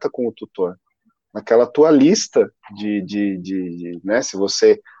direta com o tutor. Naquela tua lista né, se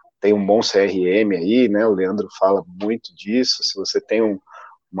você tem um bom CRM aí, né, o Leandro fala muito disso, se você tem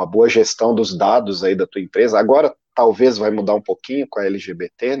uma boa gestão dos dados aí da tua empresa, agora talvez vai mudar um pouquinho com a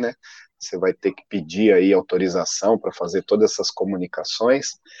LGBT, né, você vai ter que pedir aí autorização para fazer todas essas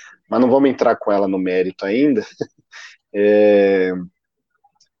comunicações, mas não vamos entrar com ela no mérito ainda.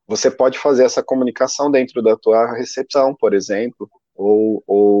 Você pode fazer essa comunicação dentro da tua recepção, por exemplo,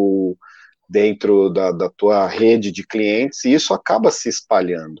 ou dentro da tua rede de clientes, e isso acaba se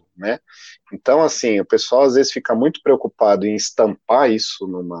espalhando, né? Então, assim, o pessoal às vezes fica muito preocupado em estampar isso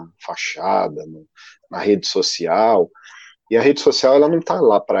numa fachada, na rede social, e a rede social, ela não está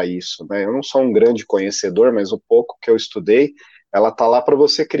lá para isso, né? Eu não sou um grande conhecedor, mas o pouco que eu estudei, ela está lá para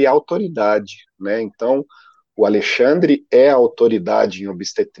você criar autoridade, né? Então, o Alexandre é a autoridade em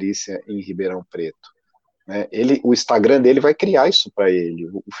obstetrícia em Ribeirão Preto, né? O Instagram dele vai criar isso para ele,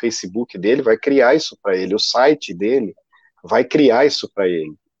 o Facebook dele vai criar isso para ele, o site dele vai criar isso para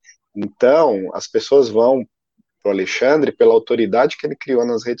ele. Então, as pessoas vão para o Alexandre pela autoridade que ele criou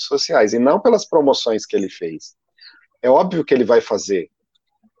nas redes sociais, e não pelas promoções que ele fez. É óbvio que ele vai fazer,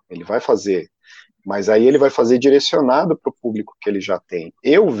 mas aí ele vai fazer direcionado para o público que ele já tem.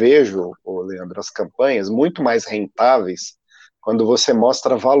 Eu vejo, Leandro, as campanhas muito mais rentáveis quando você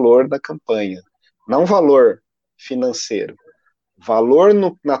mostra valor da campanha, não valor financeiro, valor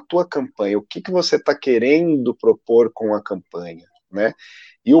na tua campanha, o que você está querendo propor com a campanha, né?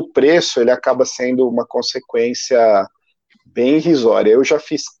 E o preço, ele acaba sendo uma consequência bem irrisória. Eu já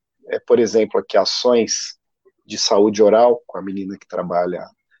fiz, por exemplo, aqui ações de saúde oral com a menina que trabalha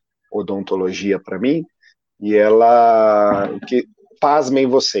odontologia para mim, e pasmem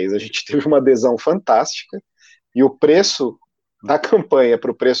vocês, a gente teve uma adesão fantástica, e o preço da campanha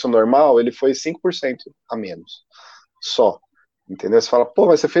para o preço normal, ele foi 5% a menos, só, entendeu? Você fala, pô,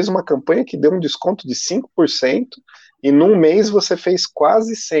 mas você fez uma campanha que deu um desconto de 5%, e num mês você fez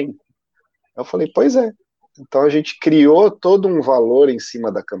quase 100%. Eu falei, pois é, então a gente criou todo um valor em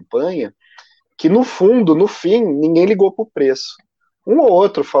cima da campanha, que no fundo, no fim, ninguém ligou para o preço. Um ou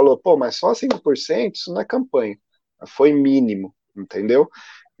outro falou, pô, mas só 5%, isso não é campanha. Foi mínimo, entendeu?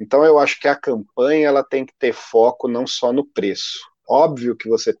 Então eu acho que a campanha, ela tem que ter foco não só no preço. Óbvio que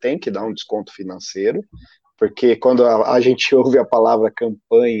você tem que dar um desconto financeiro, Porque quando a gente ouve a palavra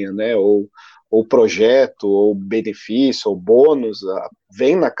campanha, né, ou projeto, ou benefício, ou bônus,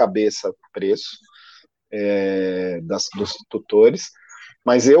 vem na cabeça preço dos tutores,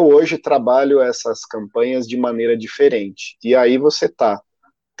 mas eu hoje trabalho essas campanhas de maneira diferente. E aí você está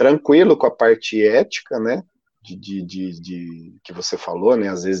tranquilo com a parte ética, né, que você falou, né,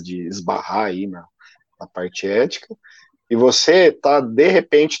 às vezes de esbarrar aí na parte ética, e você está, de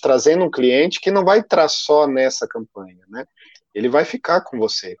repente, trazendo um cliente que não vai entrar só nessa campanha, né? Ele vai ficar com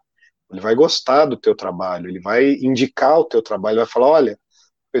você, ele vai gostar do teu trabalho, ele vai indicar o teu trabalho, vai falar, olha,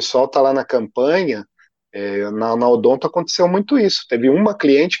 o pessoal está lá na campanha, na Odonto aconteceu muito isso, teve uma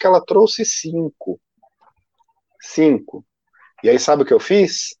cliente que ela trouxe 5, e aí sabe o que eu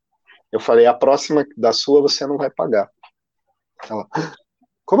fiz? Eu falei, a próxima da sua você não vai pagar. Ela,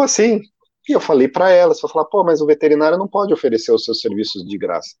 como assim? E eu falei para ela, você vai falar, pô, mas o veterinário não pode oferecer os seus serviços de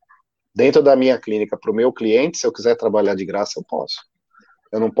graça. Dentro da minha clínica, para o meu cliente, se eu quiser trabalhar de graça, eu posso.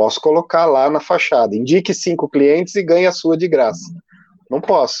 Eu não posso colocar lá na fachada, indique 5 clientes e ganhe a sua de graça. Não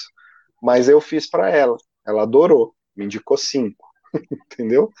posso. Mas eu fiz para ela. Ela adorou, me indicou 5.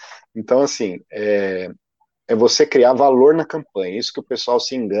 Entendeu? Então, assim, é você criar valor na campanha. Isso que o pessoal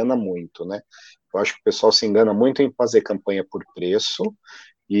se engana muito, né? Eu acho que o pessoal se engana muito em fazer campanha por preço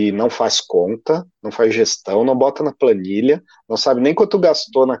e não faz conta, não faz gestão, não bota na planilha, não sabe nem quanto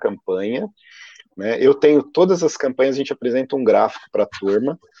gastou na campanha, né? Eu tenho todas as campanhas, a gente apresenta um gráfico para a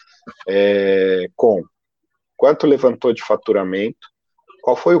turma com quanto levantou de faturamento,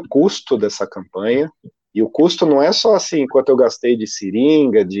 qual foi o custo dessa campanha, e o custo não é só assim, quanto eu gastei de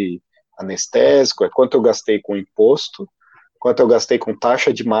seringa, de anestésico, é quanto eu gastei com imposto, quanto eu gastei com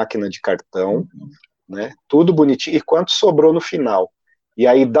taxa de máquina de cartão, né? Tudo bonitinho, e quanto sobrou no final. E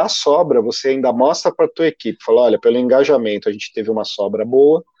aí, da sobra, você ainda mostra para a tua equipe, fala, olha, pelo engajamento, a gente teve uma sobra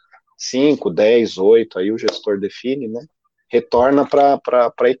boa, 5, 10, 8, aí o gestor define, né? Retorna para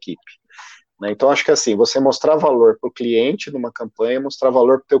a equipe. Né? Então, acho que assim, você mostrar valor para o cliente numa campanha, mostrar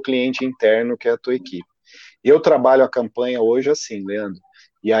valor para o teu cliente interno, que é a tua equipe. Eu trabalho a campanha hoje assim, Leandro,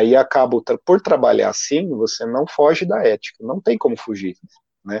 e aí acabo, por trabalhar assim, você não foge da ética, não tem como fugir,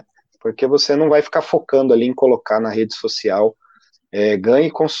 né? Porque você não vai ficar focando ali em colocar na rede social, ganhe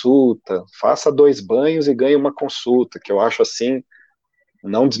consulta, faça 2 banhos e ganhe uma consulta, que eu acho assim,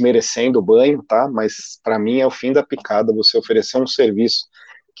 não desmerecendo o banho, tá? Mas para mim é o fim da picada você oferecer um serviço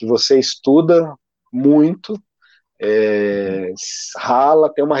que você estuda muito,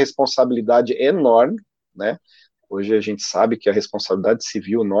 rala, tem uma responsabilidade enorme, né? Hoje a gente sabe que a responsabilidade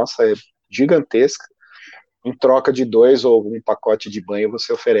civil nossa é gigantesca. Em troca de 2 ou um pacote de banho,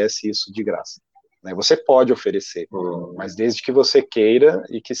 você oferece isso de graça. Né? Você pode oferecer, mas desde que você queira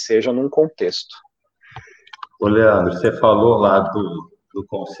e que seja num contexto. Ô, Leandro, você falou lá do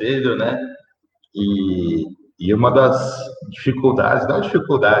conselho, né? E uma das dificuldades,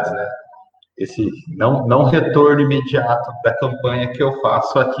 né? Esse não retorno imediato da campanha que eu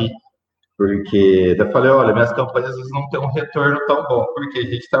faço aqui. Porque eu falei, olha, minhas campanhas não têm um retorno tão bom, porque a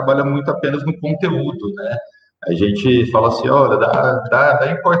gente trabalha muito apenas no conteúdo, né? A gente fala assim, olha,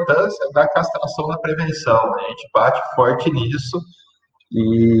 dá importância da castração na prevenção, a gente bate forte nisso,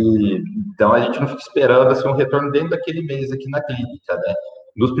 e então a gente não fica esperando assim, um retorno dentro daquele mês aqui na clínica, né?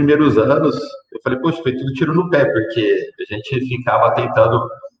 Nos primeiros anos, eu falei, poxa, foi tudo tiro no pé, porque a gente ficava tentando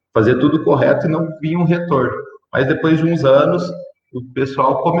fazer tudo correto e não vinha um retorno. Mas depois de uns anos, o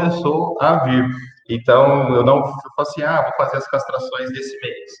pessoal começou a vir. Então, eu não falei assim, vou fazer as castrações desse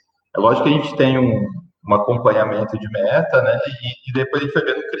mês. É lógico que a gente tem um acompanhamento de meta, né? E depois a gente foi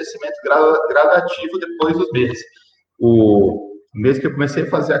vendo um crescimento gradativo depois dos meses. O mês que eu comecei a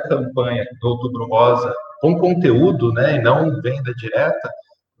fazer a campanha do Outubro Rosa com conteúdo, né, e não venda direta,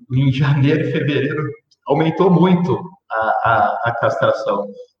 em janeiro e fevereiro aumentou muito a castração.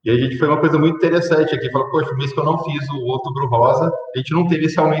 E a gente foi uma coisa muito interessante aqui. Falou, poxa, o mês que eu não fiz o Outubro Rosa, a gente não teve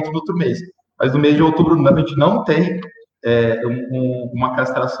esse aumento no outro mês. Mas no mês de outubro, a gente não tem uma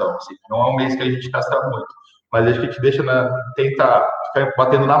castração. Assim, não é um mês que a gente castra muito. Mas a gente deixa tentar ficar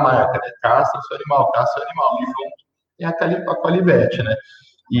batendo na marca, né? Castra o seu animal. E junto tem a Qualivete, né?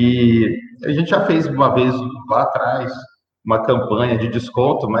 E a gente já fez uma vez lá atrás uma campanha de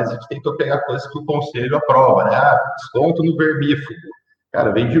desconto, mas a gente tentou pegar coisas que o conselho aprova, né? Desconto no vermífugo.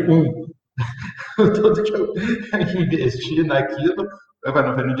 Cara, vende um. Tudo que eu investi naquilo,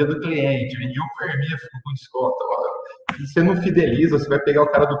 vai no dia do cliente, vendi um vermífugo com desconto. E você não fideliza, você vai pegar o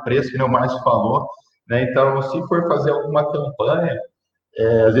cara do preço, que nem o Márcio falou, né? Então, se for fazer alguma campanha,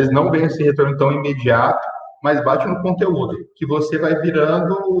 às vezes não vem esse retorno tão imediato, mas bate no conteúdo, que você vai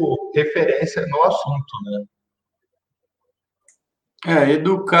virando referência no assunto, né?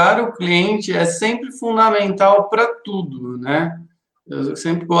 Educar o cliente é sempre fundamental para tudo, né? Eu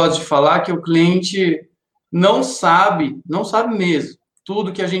sempre gosto de falar que o cliente não sabe mesmo,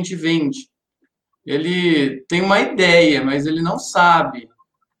 tudo que a gente vende. Ele tem uma ideia, mas ele não sabe.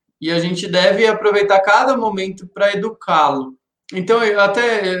 E a gente deve aproveitar cada momento para educá-lo. Então,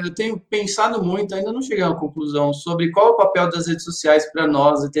 eu tenho pensado muito, ainda não cheguei a uma conclusão sobre qual é o papel das redes sociais para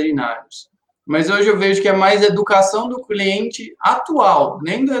nós, veterinários. Mas hoje eu vejo que é mais educação do cliente atual,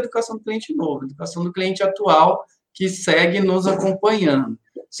 nem da educação do cliente novo, educação do cliente atual que segue nos acompanhando.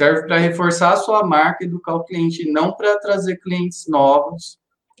 Serve para reforçar a sua marca, educar o cliente, não para trazer clientes novos.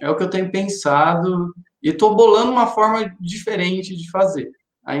 É o que eu tenho pensado e estou bolando uma forma diferente de fazer.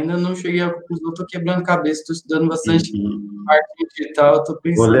 Ainda não cheguei à conclusão, estou quebrando cabeça, estou estudando bastante marketing digital, estou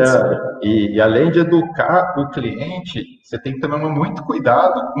pensando Olha, e além de educar o cliente, você tem que tomar muito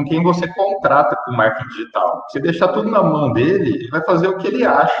cuidado com quem você contrata para o marketing digital. Se deixar tudo na mão dele, ele vai fazer o que ele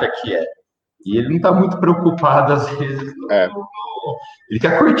acha que é. E ele não está muito preocupado, às vezes. Ele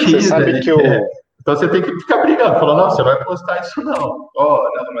quer curtir, Você sabe que Então você tem que ficar brigando, falando, não, você vai postar isso não.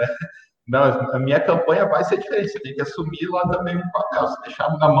 Não, a minha campanha vai ser diferente. Você tem que assumir lá também um papel. Se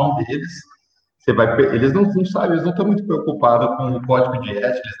deixar na mão deles, eles não sabem, eles não estão muito preocupados com o código de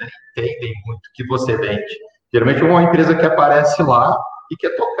ética, eles nem entendem muito o que você vende. Geralmente é uma empresa que aparece lá e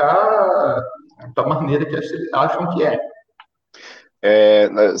quer tocar da maneira que acham que é.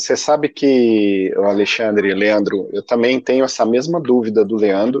 Você sabe que, o Alexandre e Leandro, eu também tenho essa mesma dúvida do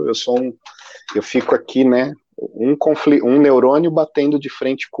Leandro. Eu fico aqui, né, um neurônio batendo de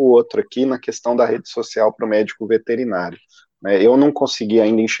frente com o outro aqui na questão da rede social para o médico veterinário. Né? Eu não consegui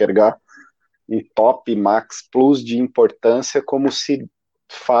ainda enxergar um top, max, plus de importância como se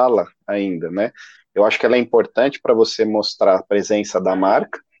fala ainda, né? Eu acho que ela é importante para você mostrar a presença da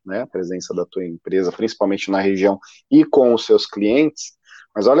marca, né? A presença da tua empresa, principalmente na região e com os seus clientes.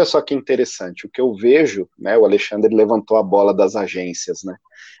 Mas olha só que interessante, o que eu vejo, né? O Alexandre levantou a bola das agências, né?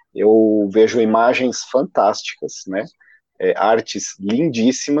 Eu vejo imagens fantásticas, né? Artes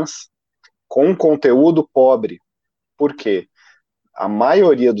lindíssimas, com conteúdo pobre. Por quê? A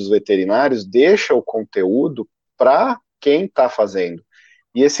maioria dos veterinários deixa o conteúdo para quem está fazendo.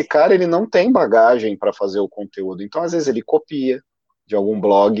 E esse cara, ele não tem bagagem para fazer o conteúdo. Então, às vezes, ele copia de algum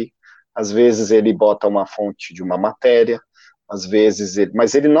blog, às vezes ele bota uma fonte de uma matéria,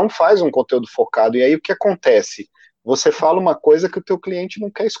 mas ele não faz um conteúdo focado. E aí, o que acontece? Você fala uma coisa que o teu cliente não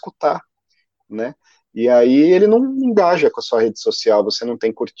quer escutar, né? E aí ele não engaja com a sua rede social, você não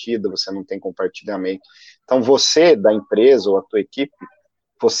tem curtida, você não tem compartilhamento. Então você, da empresa ou a tua equipe,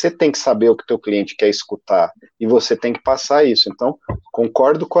 você tem que saber o que o teu cliente quer escutar e você tem que passar isso. Então,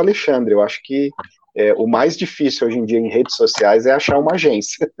 concordo com o Alexandre, eu acho que o mais difícil hoje em dia em redes sociais é achar uma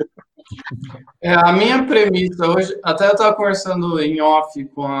agência. A minha premissa hoje, até eu estava conversando em off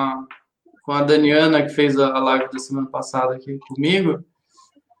com a Daniana, que fez a live da semana passada aqui comigo.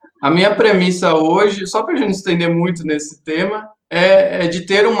 A minha premissa hoje, só para a gente estender muito nesse tema, é de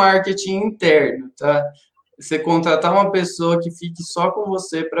ter um marketing interno, tá? Você contratar uma pessoa que fique só com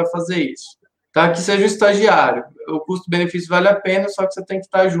você para fazer isso, tá? Que seja um estagiário. O custo-benefício vale a pena, só que você tem que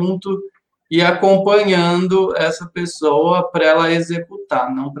estar junto e acompanhando essa pessoa para ela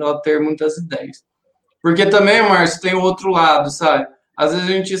executar, não para ela ter muitas ideias. Porque também, Márcio, tem o outro lado, sabe? Às vezes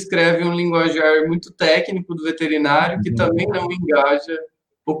a gente escreve um linguajar muito técnico do veterinário que também não engaja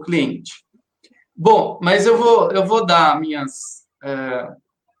o cliente. Bom, mas eu vou dar minhas...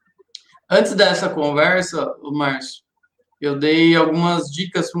 Antes dessa conversa, Márcio, eu dei algumas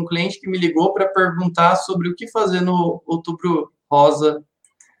dicas para um cliente que me ligou para perguntar sobre o que fazer no Outubro Rosa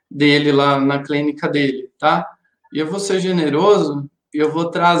dele, lá na clínica dele, tá? E eu vou ser generoso e eu vou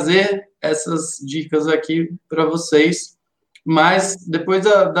trazer essas dicas aqui para vocês, mas depois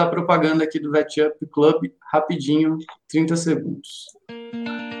da propaganda aqui do Vet Up Club, rapidinho, 30 segundos.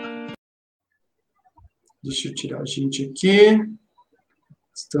 Deixa eu tirar a gente aqui.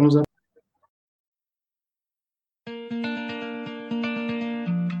 Estamos a...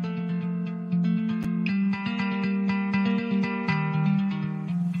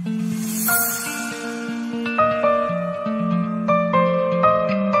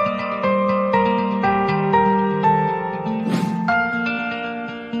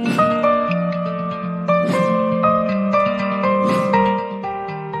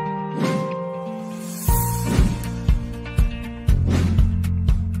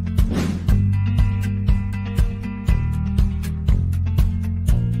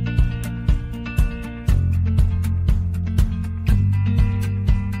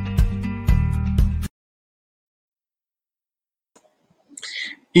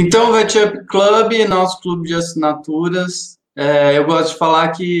 Então, o Vet Up Club, nosso clube de assinaturas, eu gosto de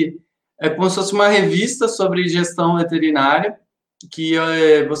falar que é como se fosse uma revista sobre gestão veterinária, que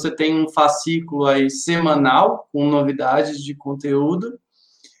você tem um fascículo aí semanal com novidades de conteúdo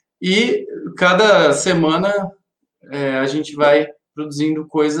e cada semana a gente vai produzindo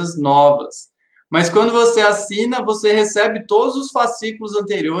coisas novas. Mas quando você assina, você recebe todos os fascículos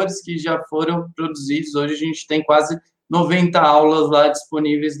anteriores que já foram produzidos. Hoje a gente tem quase 90 aulas lá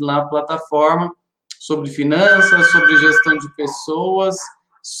disponíveis na plataforma sobre finanças, sobre gestão de pessoas,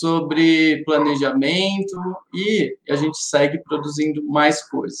 sobre planejamento e a gente segue produzindo mais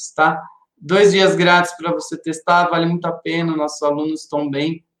coisas, tá? 2 dias grátis para você testar, vale muito a pena, nossos alunos estão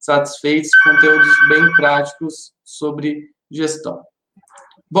bem satisfeitos, conteúdos bem práticos sobre gestão.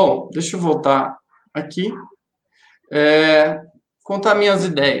 Bom, deixa eu voltar aqui, contar minhas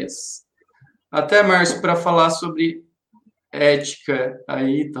ideias. Até, Márcio, para falar sobre ética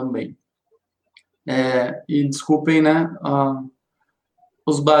aí também. E desculpem, né,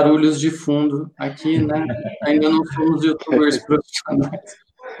 os barulhos de fundo aqui, né? Ainda não somos youtubers profissionais.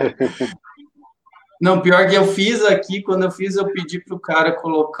 Não, pior que eu fiz aqui, quando eu fiz, eu pedi para o cara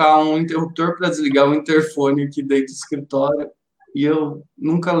colocar um interruptor para desligar o interfone aqui dentro do escritório, e eu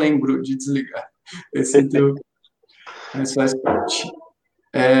nunca lembro de desligar esse interruptor. Mas faz parte.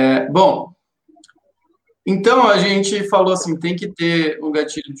 Bom, então a gente falou assim, tem que ter um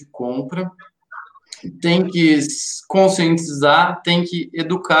gatilho de compra, tem que conscientizar, tem que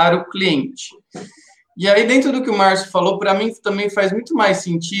educar o cliente. E aí, dentro do que o Márcio falou, para mim também faz muito mais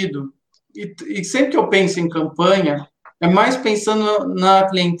sentido, e sempre que eu penso em campanha, é mais pensando na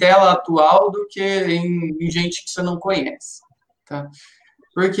clientela atual do que em gente que você não conhece, tá?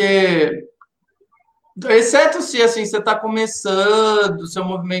 Porque, exceto se assim, você está começando, seu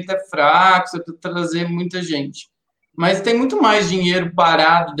movimento é fraco, você precisa trazer muita gente. Mas tem muito mais dinheiro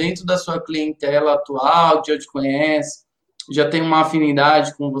parado dentro da sua clientela atual, que já te conhece, já tem uma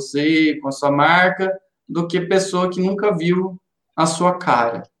afinidade com você, com a sua marca, do que pessoa que nunca viu a sua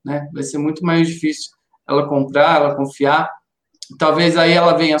cara, né? Vai ser muito mais difícil ela comprar, ela confiar. Talvez aí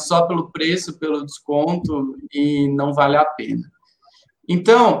ela venha só pelo preço, pelo desconto, e não vale a pena.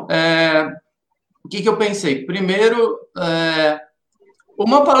 Então, o que eu pensei? Primeiro,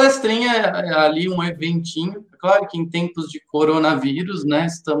 uma palestrinha ali, um eventinho. Claro que em tempos de coronavírus, né,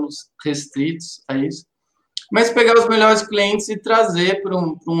 estamos restritos a isso. Mas pegar os melhores clientes e trazer para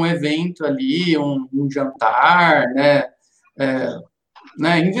um evento ali, um jantar, né,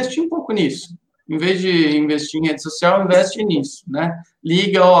 investir um pouco nisso. Em vez de investir em rede social, investe nisso, né?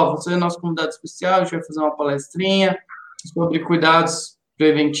 Liga, você é nosso convidado especial, a gente vai fazer uma palestrinha sobre cuidados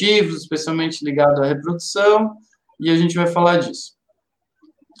preventivos, especialmente ligado à reprodução, e a gente vai falar disso.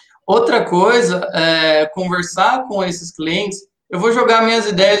 Outra coisa é conversar com esses clientes. Eu vou jogar minhas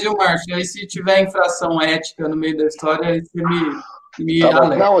ideias, viu, Márcio? Aí, se tiver infração ética no meio da história, aí você me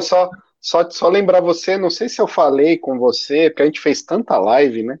alerta. Não, só lembrar você, não sei se eu falei com você, porque a gente fez tanta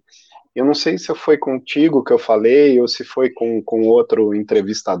live, né? Eu não sei se foi contigo que eu falei ou se foi com outro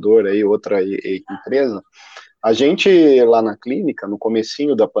entrevistador aí, outra empresa. A gente lá na clínica, no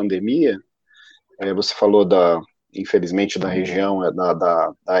comecinho da pandemia, você falou infelizmente, da região,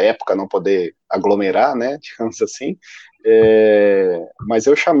 da época não poder aglomerar, né, digamos assim, mas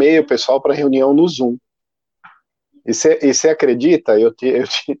eu chamei o pessoal para reunião no Zoom. E você acredita?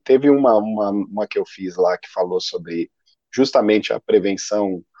 Teve uma que eu fiz lá que falou sobre justamente a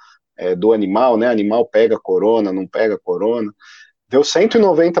prevenção do animal, né? Animal pega corona, não pega corona. Deu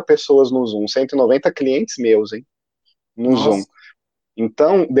 190 pessoas no Zoom, 190 clientes meus, hein? No Nossa. Zoom.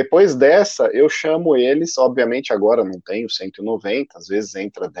 Então, depois dessa, eu chamo eles, obviamente agora não tenho 190, às vezes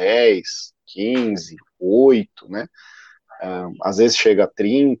entra 10, 15, 8, né? Às vezes chega a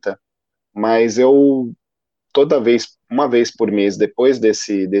 30, mas eu, uma vez por mês, depois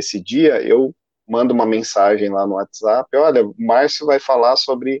desse dia, eu mando uma mensagem lá no WhatsApp, olha, o Márcio vai falar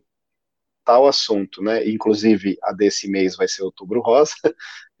sobre tal assunto, né? Inclusive, a desse mês vai ser Outubro Rosa,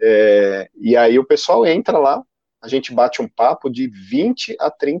 e aí o pessoal entra lá, a gente bate um papo de 20 a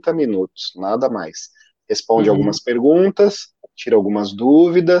 30 minutos, nada mais. Responde algumas perguntas, tira algumas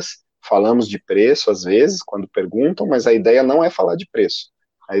dúvidas, falamos de preço às vezes, quando perguntam, mas a ideia não é falar de preço.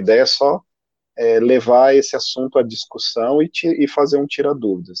 A ideia é só levar esse assunto à discussão e fazer um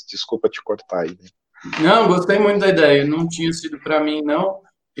tira-dúvidas. Desculpa te cortar aí. Não, gostei muito da ideia. Não tinha sido para mim, não.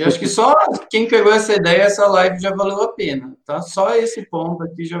 E acho que só quem pegou essa ideia, essa live já valeu a pena, tá? Só esse ponto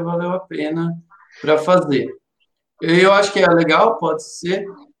aqui já valeu a pena para fazer. Eu acho que é legal, pode ser,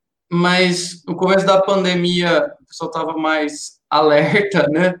 mas no começo da pandemia o pessoal estava mais alerta,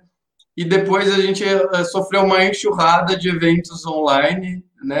 né? E depois a gente sofreu uma enxurrada de eventos online,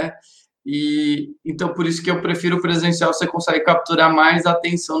 né? E então, por isso que eu prefiro o presencial, você consegue capturar mais a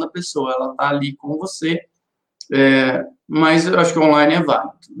atenção da pessoa, ela está ali com você, mas eu acho que online é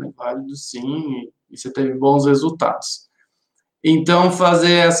válido, né? Válido sim, e você teve bons resultados. Então,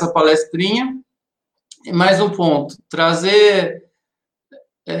 fazer essa palestrinha, e mais um ponto, trazer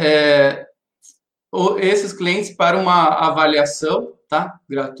esses clientes para uma avaliação, tá?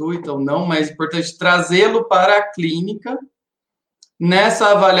 Gratuita ou não, mas é importante trazê-lo para a clínica. Nessa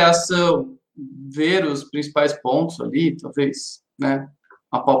avaliação, ver os principais pontos ali, talvez, né?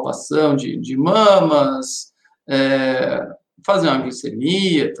 A palpação de mamas, fazer uma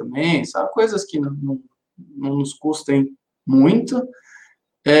glicemia também, sabe? Coisas que não nos custem muito.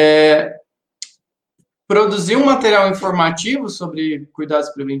 Produzir um material informativo sobre cuidados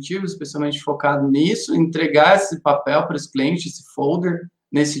preventivos, especialmente focado nisso, entregar esse papel para os clientes, esse folder,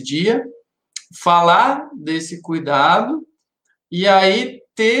 nesse dia, falar desse cuidado, e aí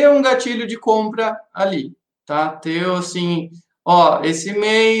ter um gatilho de compra ali, tá? Ter, assim, ó, esse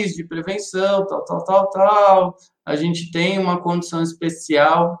mês de prevenção, tal, a gente tem uma condição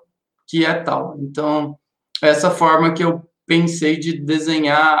especial que é tal. Então, essa forma que eu pensei de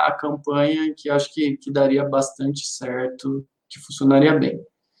desenhar a campanha, que acho que daria bastante certo, que funcionaria bem. O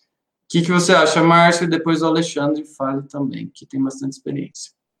que você acha, Márcio? E depois o Alexandre fale também, que tem bastante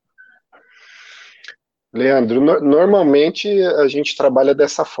experiência. Leandro, normalmente a gente trabalha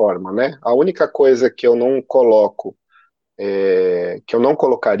dessa forma, né? A única coisa que eu não coloco, que eu não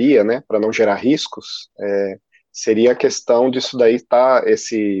colocaria, né, para não gerar riscos, seria a questão disso daí tá,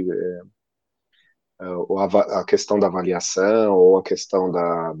 a questão da avaliação ou a questão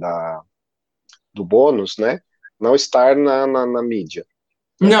do bônus, né? Não estar na mídia.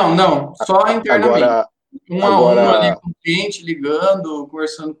 Não, só internamente. Agora, um ali com o cliente, ligando,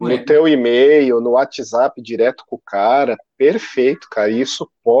 conversando com ele. No teu e-mail, no WhatsApp, direto com o cara, perfeito, cara, isso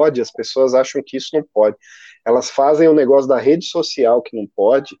pode, as pessoas acham que isso não pode. Elas fazem o negócio da rede social que não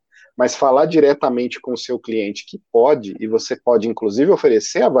pode, mas falar diretamente com o seu cliente que pode, e você pode, inclusive,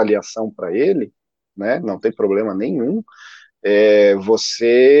 oferecer avaliação para ele, né, não tem problema nenhum,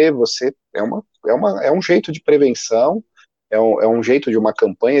 você é um jeito de prevenção, é um jeito de uma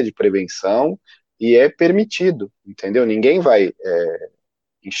campanha de prevenção, e é permitido, entendeu? Ninguém vai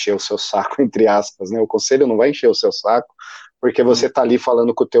encher o seu saco, entre aspas, né? O conselho não vai encher o seu saco, porque você está ali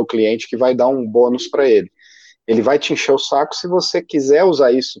falando com o teu cliente que vai dar um bônus para ele. Ele vai te encher o saco se você quiser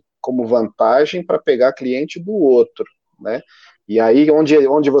usar isso como vantagem para pegar cliente do outro, né? E aí,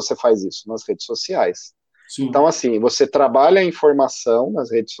 onde você faz isso? Nas redes sociais. Sim. Então, assim, você trabalha a informação nas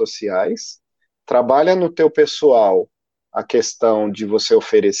redes sociais, trabalha no teu pessoal a questão de você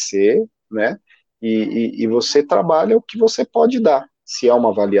oferecer, né? E você trabalha o que você pode dar. Se é uma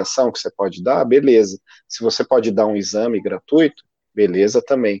avaliação que você pode dar, beleza. Se você pode dar um exame gratuito, beleza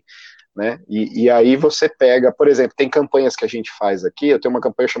também. Né? E aí você pega, por exemplo, tem campanhas que a gente faz aqui, eu tenho uma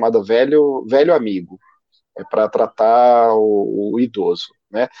campanha chamada Velho Amigo, para tratar o idoso.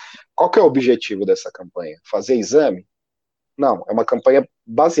 Né? Qual que é o objetivo dessa campanha? Fazer exame? Não, é uma campanha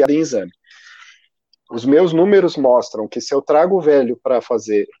baseada em exame. Os meus números mostram que se eu trago o velho para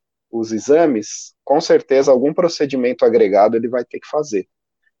fazer os exames, com certeza algum procedimento agregado ele vai ter que fazer.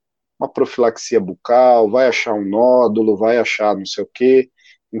 Uma profilaxia bucal, vai achar um nódulo, vai achar não sei o quê.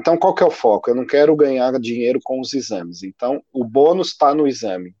 Então, qual que é o foco? Eu não quero ganhar dinheiro com os exames. Então, o bônus está no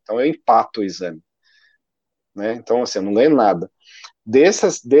exame. Então, eu empato o exame. Né? Então, assim, eu não ganho nada.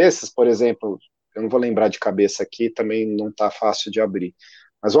 Desses, por exemplo, eu não vou lembrar de cabeça aqui, também não está fácil de abrir.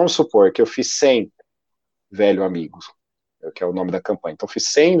 Mas vamos supor que eu fiz 100 velho amigos, que é o nome da campanha. Então, fiz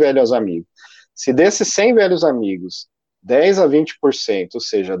 100 velhos amigos. Se desses 100 velhos amigos, 10 a 20%, ou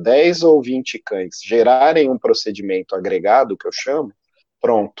seja, 10 ou 20 cães, gerarem um procedimento agregado, que eu chamo,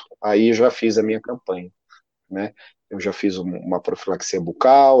 pronto, aí já fiz a minha campanha. Né? Eu já fiz uma profilaxia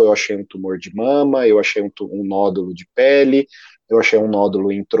bucal, eu achei um tumor de mama, eu achei um nódulo de pele, eu achei um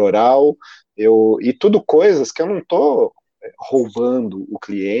nódulo intraoral, e tudo coisas que eu não estou roubando o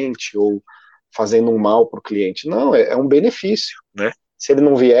cliente ou fazendo um mal para o cliente. Não, é um benefício, né? Se ele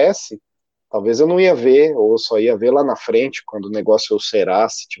não viesse, talvez eu não ia ver, ou só ia ver lá na frente, quando o negócio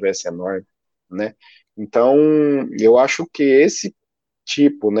ulcerasse, tivesse enorme, né? Então, eu acho que esse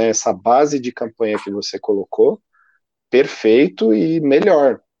tipo, né, essa base de campanha que você colocou, perfeito e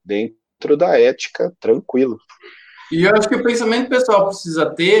melhor, dentro da ética, tranquilo. E eu acho que o pensamento pessoal precisa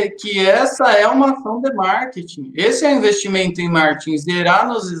ter que essa é uma ação de marketing. Esse é um investimento em marketing. Zerar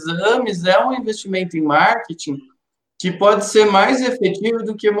nos exames é um investimento em marketing que pode ser mais efetivo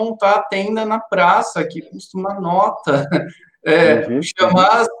do que montar a tenda na praça, que custa uma nota.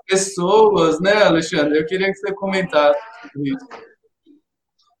 Chamar as pessoas, né, Alexandre? Eu queria que você comentasse sobre isso.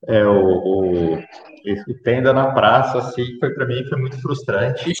 Esse tenda na praça, assim, para mim foi muito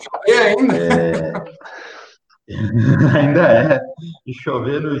frustrante. E chover ainda. Ainda é. E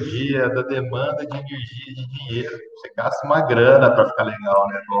chover no dia da demanda de energia, de dinheiro. Você gasta uma grana para ficar legal o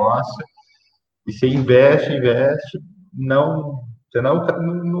negócio. E você investe. Não, você não,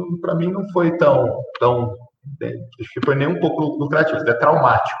 para mim não foi tão, acho que foi nem um pouco lucrativo, até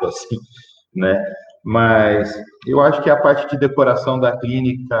traumático, assim, né? Mas eu acho que a parte de decoração da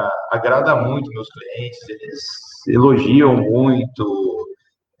clínica agrada muito meus clientes, eles elogiam muito,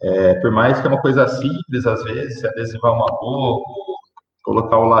 por mais que é uma coisa simples, às vezes, adesivar uma boca,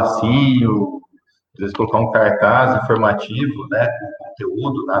 colocar o lacinho, às vezes colocar um cartaz informativo, né, com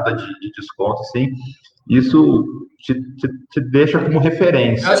conteúdo, nada de desconto, assim, isso te deixa como Eu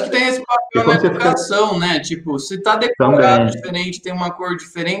referência. acho que tem esse Porque papel na quando você fica educação, né? Tipo, se tá decorado também, diferente, tem uma cor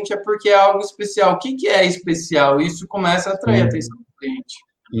diferente, é porque é algo especial. O que que é especial? Isso começa a atrair a sim, atenção do cliente.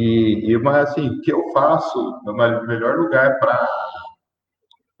 mas assim, o que eu faço, o melhor lugar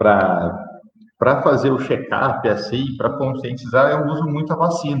para fazer o check-up, assim, para conscientizar, eu uso muito a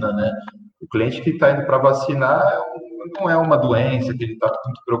vacina, né? O cliente que está indo para vacinar não é uma doença que ele está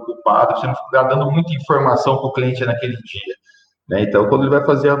muito preocupado, você não está dando muita informação para o cliente naquele dia, né? Então, quando ele vai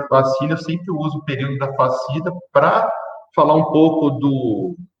fazer a vacina, eu sempre uso o período da vacina para falar um pouco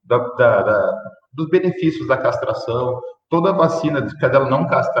dos benefícios da castração. Toda vacina de cadela não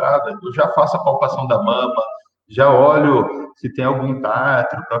castrada, eu já faço a palpação da mama, já olho se tem algum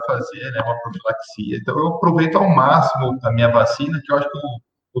tártaro para fazer, né, uma profilaxia. Então, eu aproveito ao máximo a minha vacina, que eu acho que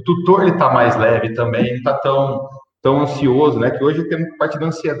o tutor ele está mais leve também, não está tão ansioso, né? Que hoje tem parte da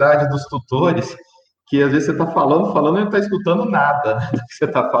ansiedade dos tutores, que às vezes você está falando e não está escutando nada, né, do que você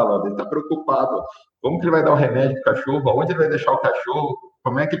está falando. Ele está preocupado. Como que ele vai dar o remédio para o cachorro? Aonde ele vai deixar o cachorro?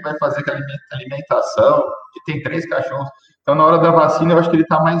 Como é que ele vai fazer com a alimentação? Que tem 3 cachorros. Então, na hora da vacina, eu acho que ele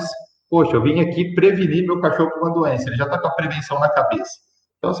está mais. Poxa, eu vim aqui prevenir meu cachorro com uma doença. Ele já está com a prevenção na cabeça.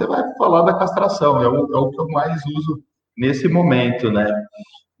 Então, você vai falar da castração. É o que eu mais uso nesse momento, né?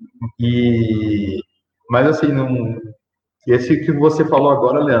 E, mas, assim, não, esse que você falou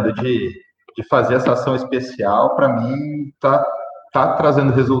agora, Leandro, de fazer essa ação especial, para mim, tá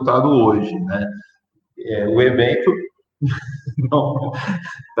trazendo resultado hoje, né? O evento, não,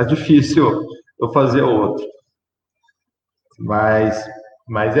 tá difícil eu fazer outro, mas,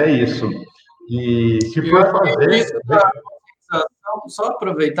 mas é isso. E se Eu for acho que fazer, isso da conscientização, só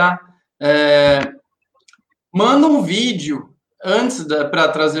aproveitar, manda um vídeo antes para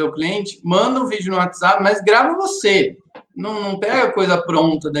trazer o cliente, manda um vídeo no WhatsApp, mas grava você. Não pega coisa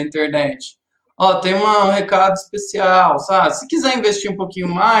pronta da internet. Ó, tem um recado especial, sabe? Se quiser investir um pouquinho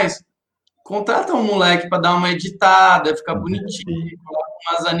mais, contrata um moleque para dar uma editada, ficar bonitinho, coloca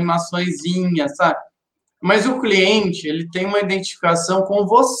umas animaçõezinhas, sabe? Mas o cliente, ele tem uma identificação com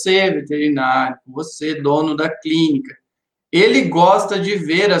você, veterinário, com você, dono da clínica. Ele gosta de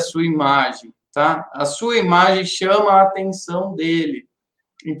ver a sua imagem, tá? A sua imagem chama a atenção dele.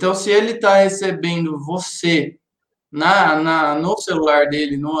 Então, se ele está recebendo você no celular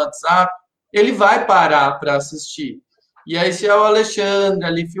dele, no WhatsApp, ele vai parar para assistir. E aí, se é o Alexandre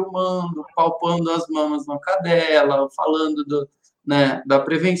ali filmando, palpando as mamas na cadela, falando né, da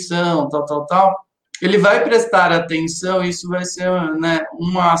prevenção, tal, ele vai prestar atenção e isso vai ser, né,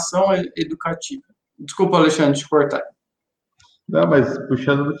 uma ação educativa. Desculpa, Alexandre, te cortar. não, mas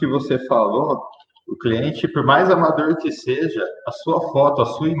puxando do que você falou, o cliente, por mais amador que seja, a sua foto, a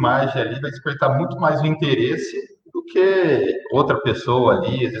sua imagem ali vai despertar muito mais o interesse do que outra pessoa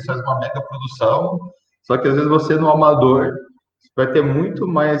ali. Às vezes faz uma mega produção, só que às vezes você no amador vai ter muito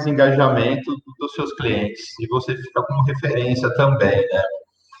mais engajamento dos seus clientes e você fica como referência também, né?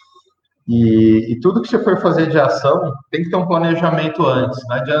 E tudo que você for fazer de ação tem que ter um planejamento antes.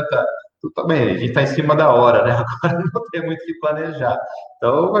 Não adianta. Tudo também, a gente está em cima da hora, né? Agora não tem muito o que planejar.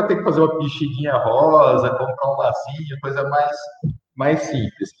 Então vai ter que fazer uma bexiginha rosa, comprar um lacinho, coisa mais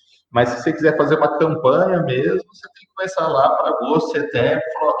simples. Mas se você quiser fazer uma campanha mesmo, você tem que começar lá para agosto, setembro,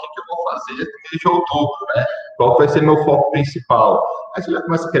 falar o que eu vou fazer no mês de outubro, né? Qual vai ser meu foco principal? Aí você já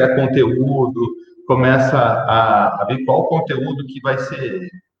começa a criar conteúdo, começa a ver qual conteúdo que vai ser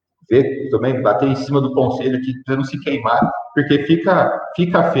ver também, bater em cima do conselho aqui para não se queimar, porque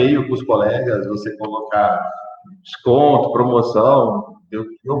fica feio para os colegas você colocar desconto, promoção.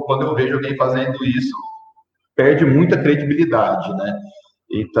 Quando eu vejo alguém fazendo isso, perde muita credibilidade, né?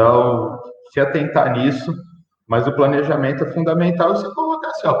 Então, se atentar nisso, mas o planejamento é fundamental você colocar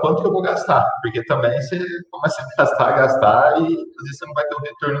assim, ó, quanto que eu vou gastar? Porque também você começa a gastar e às vezes você não vai ter o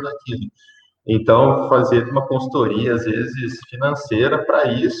retorno daquilo. Então, fazer uma consultoria, às vezes, financeira para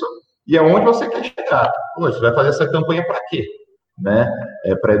isso, e aonde você quer chegar. Poxa, vai fazer essa campanha para quê? né?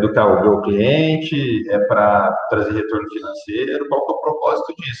 É para educar o meu cliente, é para trazer retorno financeiro, qual que é o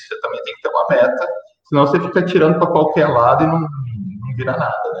propósito disso? Você também tem que ter uma meta, senão você fica tirando para qualquer lado e não vira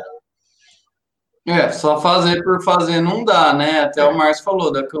nada, né? Só fazer por fazer não dá, né? Até o Márcio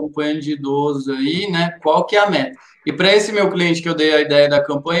falou da campanha de idoso aí, né? Qual que é a meta? E para esse meu cliente que eu dei a ideia da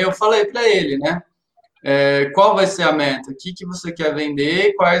campanha, eu falei para ele, né? Qual vai ser a meta? O que que você quer vender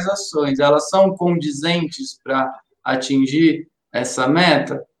e quais ações? Elas são condizentes para atingir essa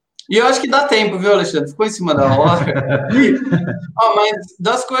meta? E eu acho que dá tempo, viu, Alexandre? Ficou em cima da hora. Mas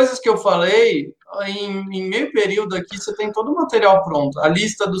das coisas que eu falei, em meio período aqui você tem todo o material pronto. A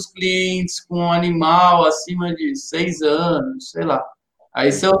lista dos clientes com um animal acima de 6 anos, sei lá.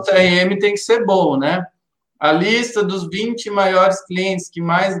 Aí seu CRM tem que ser bom, né? A lista dos 20 maiores clientes que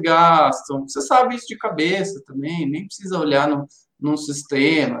mais gastam. Você sabe isso de cabeça também, nem precisa olhar num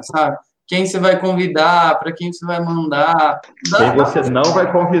sistema, sabe? Quem você vai convidar, para quem você vai mandar. Quem você não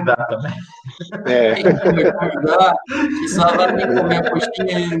vai convidar também. Quem você vai convidar, que só vai vir comer a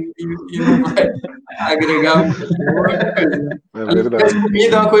coxinha e não vai agregar muita coisa. É Aliás, verdade.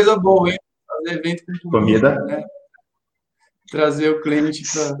 comida é uma coisa boa, hein? Fazer evento com comida, Comida. né? Trazer o cliente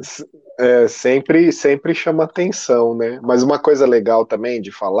para... Sempre chama atenção, né? Mas uma coisa legal também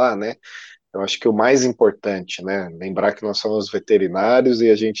de falar, né? Eu acho que o mais importante, né? Lembrar que nós somos veterinários e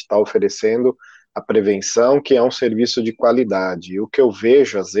a gente está oferecendo a prevenção, que é um serviço de qualidade. E o que eu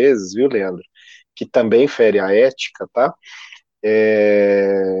vejo às vezes, viu, Leandro, que também fere a ética, tá?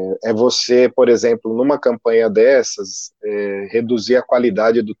 É você, por exemplo, numa campanha dessas, reduzir a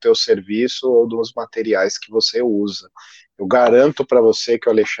qualidade do teu serviço ou dos materiais que você usa. Eu garanto para você que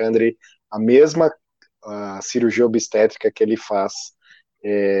o Alexandre, a mesma cirurgia obstétrica que ele faz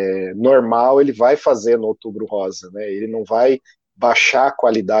normal, ele vai fazer no Outubro Rosa, né? Ele não vai baixar a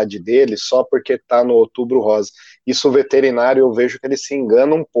qualidade dele só porque está no Outubro Rosa. Isso o veterinário, eu vejo que ele se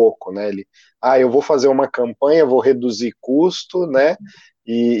engana um pouco, né? Eu vou fazer uma campanha, vou reduzir custo, né?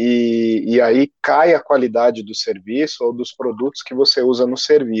 E aí cai a qualidade do serviço ou dos produtos que você usa no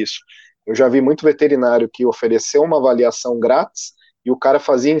serviço. Eu já vi muito veterinário que ofereceu uma avaliação grátis e o cara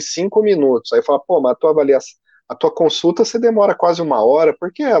fazia em 5 minutos. Aí fala, pô, mas a tua consulta você demora quase 1 hora,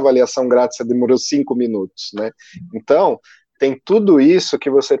 por que a avaliação grátis você demorou 5 minutos, né? Então, tem tudo isso que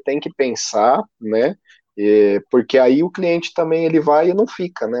você tem que pensar, né? Porque aí o cliente também ele vai e não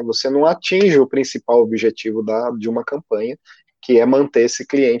fica, né? Você não atinge o principal objetivo de uma campanha, que é manter esse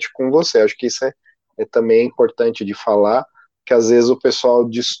cliente com você. Acho que isso também importante de falar, que às vezes o pessoal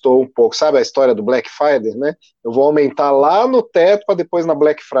destoa um pouco. Sabe a história do Black Friday, né? Eu vou aumentar lá no teto para depois na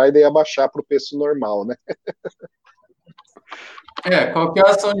Black Friday abaixar para o preço normal, né? Qualquer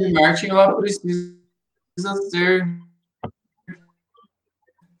ação de marketing ela precisa ser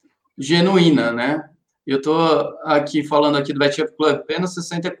genuína, né? Eu estou aqui falando aqui do Bet Up Club, apenas R$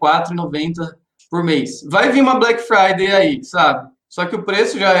 64,90 por mês. Vai vir uma Black Friday aí, sabe? Só que o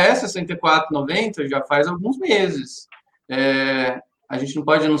preço já é R$ 64,90 já faz alguns meses. A gente não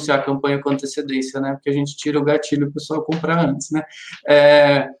pode anunciar a campanha com antecedência, né? Porque a gente tira o gatilho para o pessoal comprar antes, né?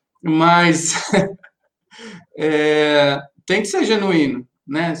 Mas tem que ser genuíno,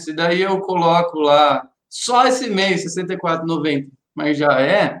 né? Se daí eu coloco lá só esse mês, R$ 64,90, mas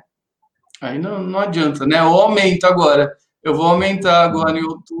já aí não adianta, né? Eu aumento agora. Eu vou aumentar agora em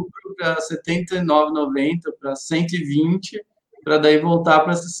outubro para R$ 79,90, para 120, para daí voltar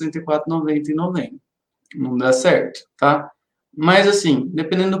para R$ 64,90 em novembro. Não dá certo, tá? Mas, assim,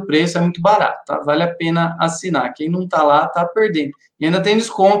 dependendo do preço, é muito barato, tá? Vale a pena assinar. Quem não tá lá, tá perdendo. E ainda tem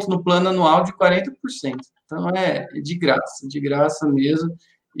desconto no plano anual de 40%. Então, é de graça mesmo.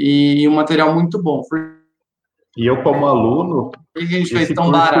 E um material muito bom. E eu, como aluno, Por que a gente fez esse tão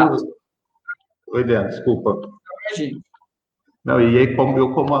curso... barato? Oi, Leandro, desculpa. Gente. Não, e aí,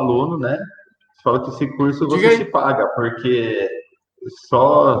 como aluno, né? Você fala que esse curso você se paga, porque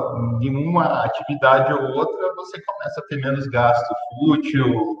só em uma atividade ou outra você começa a ter menos gasto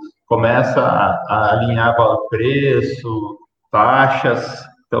fútil, começa a alinhar preço, taxas.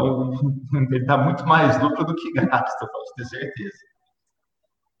 Então, ele dá muito mais lucro do que gasto, pode ter certeza.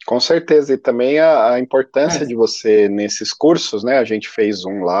 Com certeza, e também a importância de você, nesses cursos, né, a gente fez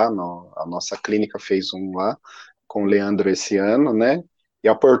um lá, a nossa clínica fez um lá, com o Leandro esse ano, né, e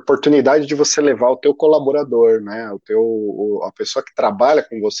a oportunidade de você levar o teu colaborador, né, a pessoa que trabalha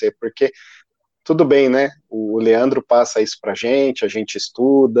com você, porque tudo bem, né, o Leandro passa isso pra gente, a gente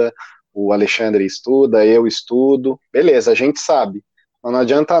estuda, o Alexandre estuda, eu estudo, beleza, a gente sabe, mas não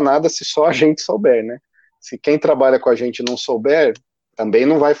adianta nada se só a gente souber, né, se quem trabalha com a gente não souber, também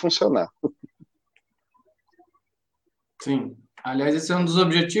não vai funcionar. Sim. Aliás, esse é um dos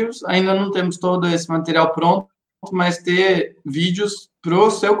objetivos. Ainda não temos todo esse material pronto, mas ter vídeos para o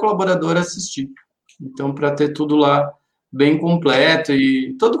seu colaborador assistir. Então, para ter tudo lá bem completo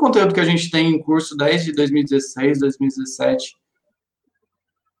e todo o conteúdo que a gente tem em curso desde 2016, 2017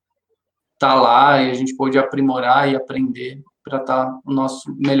 está lá e a gente pode aprimorar e aprender para estar o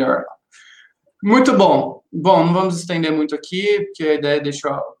nosso melhor. Muito bom. Bom, não vamos estender muito aqui, porque a ideia é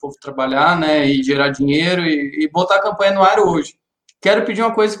deixar o povo trabalhar, né, e gerar dinheiro e botar a campanha no ar hoje. Quero pedir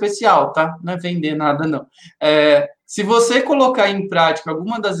uma coisa especial, tá? Não é vender nada, não. Se você colocar em prática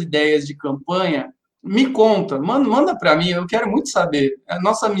alguma das ideias de campanha, me conta, manda para mim, eu quero muito saber. A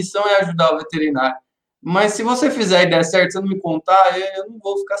nossa missão é ajudar o veterinário. Mas se você fizer e der certo, você não me contar, eu não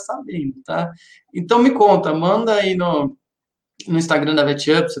vou ficar sabendo, tá? Então me conta, manda aí no Instagram da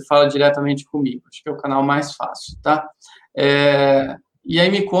VetUp, você fala diretamente comigo. Acho que é o canal mais fácil, tá? E aí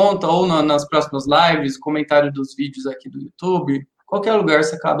me conta, ou nas próximas lives, comentário dos vídeos aqui do YouTube, qualquer lugar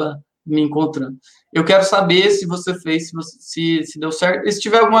você acaba me encontrando. Eu quero saber se você fez, se deu certo. E se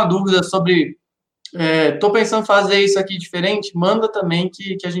tiver alguma dúvida sobre, estou pensando em fazer isso aqui diferente, manda também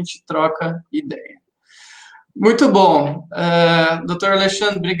que a gente troca ideia. Muito bom. Doutor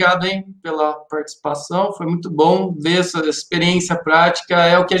Alexandre, obrigado, hein, pela participação. Foi muito bom ver essa experiência prática.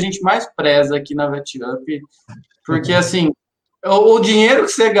 É o que a gente mais preza aqui na VetUp, porque, assim, o dinheiro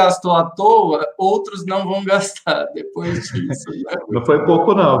que você gastou à toa, outros não vão gastar depois disso. Né? Não foi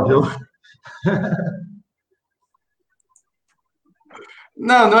pouco, não, viu?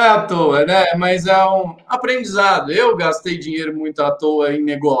 Não é à toa, né? Mas é um aprendizado. Eu gastei dinheiro muito à toa em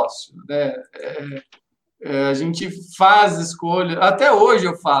negócio, né? A gente faz escolhas, até hoje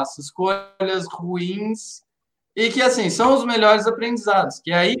eu faço escolhas ruins e que, assim, são os melhores aprendizados, que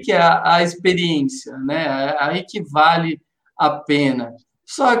é aí que é a experiência, né? É aí que vale a pena.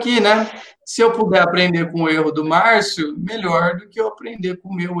 Só que, né, se eu puder aprender com o erro do Márcio, melhor do que eu aprender com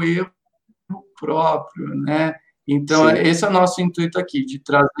o meu erro próprio, né? Então, Sim. esse é o nosso intuito aqui, de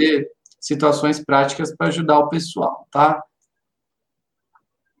trazer situações práticas para ajudar o pessoal, tá?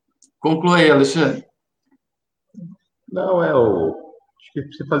 Conclua aí, Alexandre. Não, acho que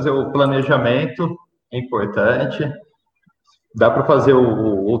você fazer o planejamento é importante. Dá para fazer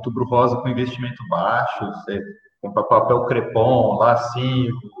o Outubro Rosa com investimento baixo, você compra papel crepom,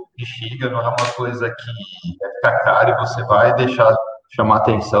 lacinho, bexiga, não é uma coisa que vai ficar caro e você vai deixar chamar a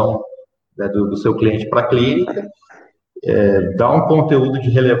atenção, né, do seu cliente para a clínica. Dá um conteúdo de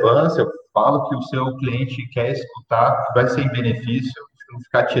relevância, eu falo que o seu cliente quer escutar, vai ser em benefício, não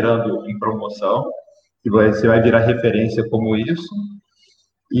ficar tirando em promoção, que você vai virar referência como isso.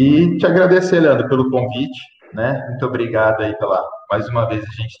 E te agradecer, Leandro, pelo convite, né? Muito obrigado aí mais uma vez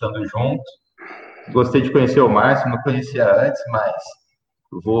a gente estando junto. Gostei de conhecer o Márcio, não conhecia antes, mas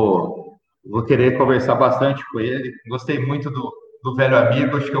vou querer conversar bastante com ele. Gostei muito do velho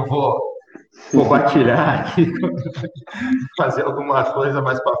amigo, acho que eu vou compartilhar aqui, fazer alguma coisa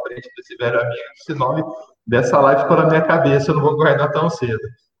mais para frente desse velho amigo. Esse nome dessa live ficou na minha cabeça, eu não vou guardar tão cedo.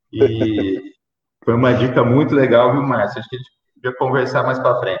 E foi uma dica muito legal, viu, Márcio? Acho que a gente podia conversar mais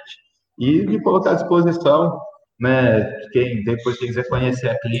para frente. E me colocar à disposição, né? Depois quem quiser conhecer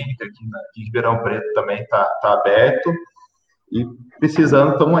a clínica aqui em Ribeirão Preto também tá aberto. E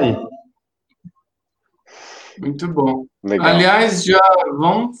precisando, estamos aí. Muito bom. Legal. Aliás, já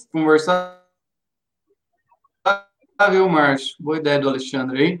vamos conversar, viu, Márcio? Boa ideia do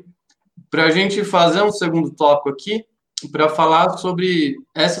Alexandre aí. Para a gente fazer um segundo tópico aqui, para falar sobre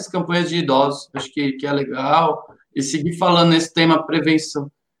essas campanhas de idosos. Acho que é legal. E seguir falando nesse tema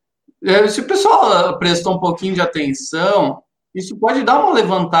prevenção. Se o pessoal prestou um pouquinho de atenção, isso pode dar uma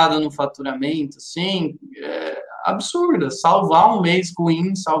levantada no faturamento, assim, absurda. Salvar um mês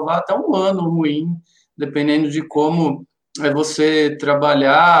ruim, salvar até um ano ruim, dependendo de como você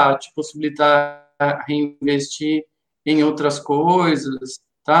trabalhar, te possibilitar reinvestir em outras coisas,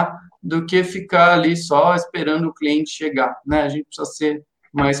 tá? Do que ficar ali só esperando o cliente chegar, né? A gente precisa ser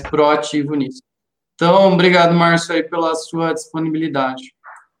mais proativo nisso. Então, obrigado, Márcio, aí pela sua disponibilidade.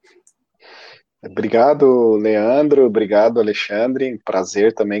 Obrigado, Leandro. Obrigado, Alexandre.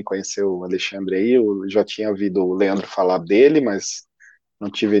 Prazer também conhecer o Alexandre aí. Eu já tinha ouvido o Leandro falar dele, mas não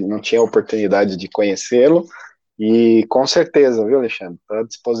tinha a oportunidade de conhecê-lo. E com certeza, viu, Alexandre? Estou à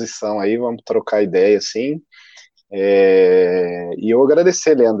disposição aí, vamos trocar ideia, sim. E eu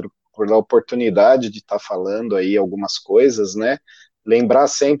agradecer, Leandro, por dar a oportunidade de estar falando aí algumas coisas, né? Lembrar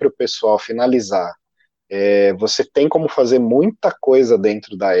sempre o pessoal, finalizar. Você tem como fazer muita coisa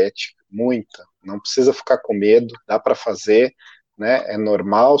dentro da ética, muita. Não precisa ficar com medo, dá para fazer, né? É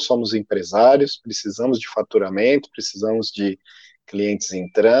normal, somos empresários, precisamos de faturamento, precisamos de clientes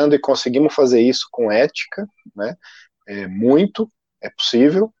entrando e conseguimos fazer isso com ética, né? Muito. é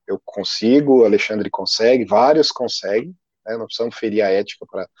possível, eu consigo, o Alexandre consegue, vários conseguem, né? Não precisamos ferir a ética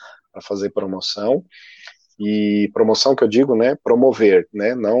para fazer promoção. E promoção que eu digo, né? Promover,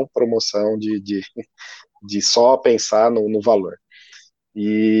 né? Não promoção de só pensar no valor.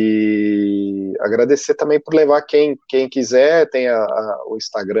 E agradecer também por levar quem quiser, tem o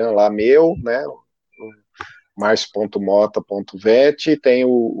Instagram lá meu, né? marcio.mota.vet, tem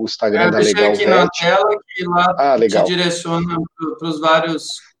o Instagram Eu da deixei Legal aqui na Vet. tela que lá Ah, te legal. direciona para os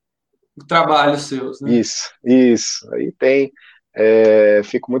vários trabalhos seus, né? Isso. Aí tem.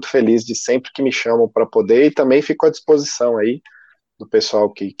 Fico muito feliz de sempre que me chamam para poder, e também fico à disposição aí do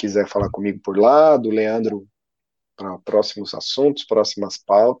pessoal que quiser falar comigo por lá, do Leandro para próximos assuntos, próximas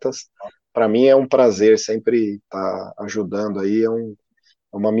pautas. Para mim é um prazer sempre estar ajudando aí, é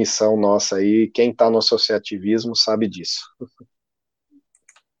uma missão nossa aí. Quem está no associativismo sabe disso.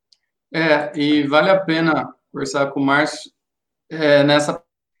 E vale a pena conversar com o Márcio nessa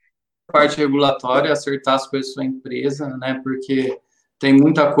parte regulatória, acertar as coisas da sua empresa, né? Porque tem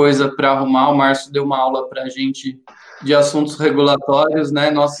muita coisa para arrumar. O Márcio deu uma aula para a gente de assuntos regulatórios,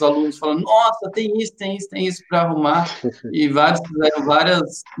 né? Nossos alunos falam, nossa, tem isso para arrumar. E vários fizeram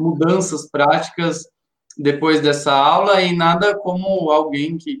várias mudanças práticas depois dessa aula, e nada como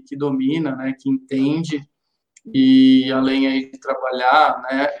alguém que domina, né? Que entende, e além aí de trabalhar,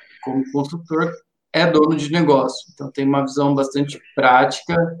 né? Como consultor, é dono de negócio. Então, tem uma visão bastante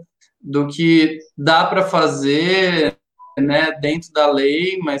prática do que dá para fazer, né, dentro da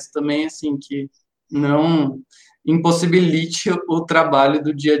lei, mas também assim que não impossibilite o trabalho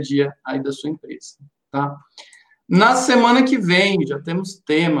do dia a dia aí da sua empresa, tá? Na semana que vem, já temos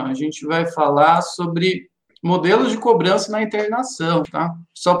tema, a gente vai falar sobre modelos de cobrança na internação, tá?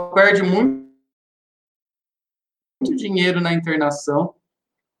 Só perde muito dinheiro na internação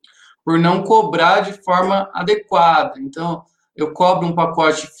por não cobrar de forma adequada. Então, eu cobro um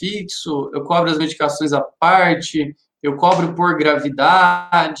pacote fixo, eu cobro as medicações à parte, eu cobro por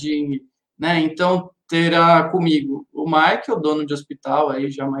gravidade, né? Então, terá comigo o Mike, o dono de hospital aí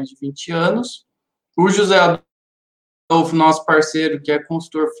já há mais de 20 anos, o José Adolfo, nosso parceiro, que é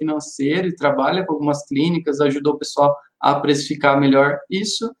consultor financeiro e trabalha com algumas clínicas, ajudou o pessoal a precificar melhor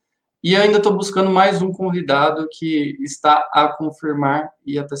isso. E ainda estou buscando mais um convidado que está a confirmar,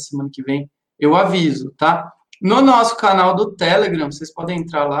 e até semana que vem eu aviso, tá? No nosso canal do Telegram, vocês podem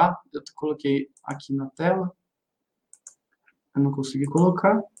entrar lá, eu coloquei aqui na tela, eu não consegui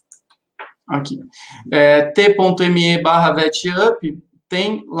colocar, aqui, t.me/vetup,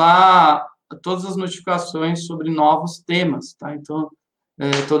 tem lá todas as notificações sobre novos temas, tá? Então,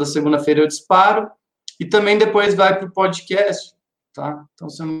 toda segunda-feira eu disparo, e também depois vai para o podcast, tá? Então,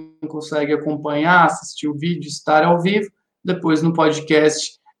 você não consegue acompanhar, assistir o vídeo, estar ao vivo, depois no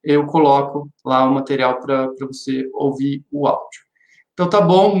podcast eu coloco lá o material para você ouvir o áudio. Então, tá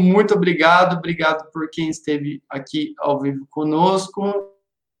bom, muito obrigado por quem esteve aqui ao vivo conosco,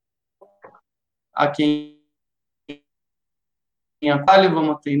 a quem atalho,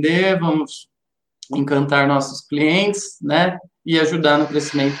 vamos atender, vamos encantar nossos clientes, né, e ajudar no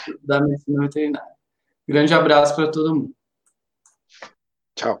crescimento da medicina veterinária. Grande abraço para todo mundo.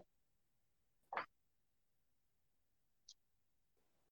 Tchau.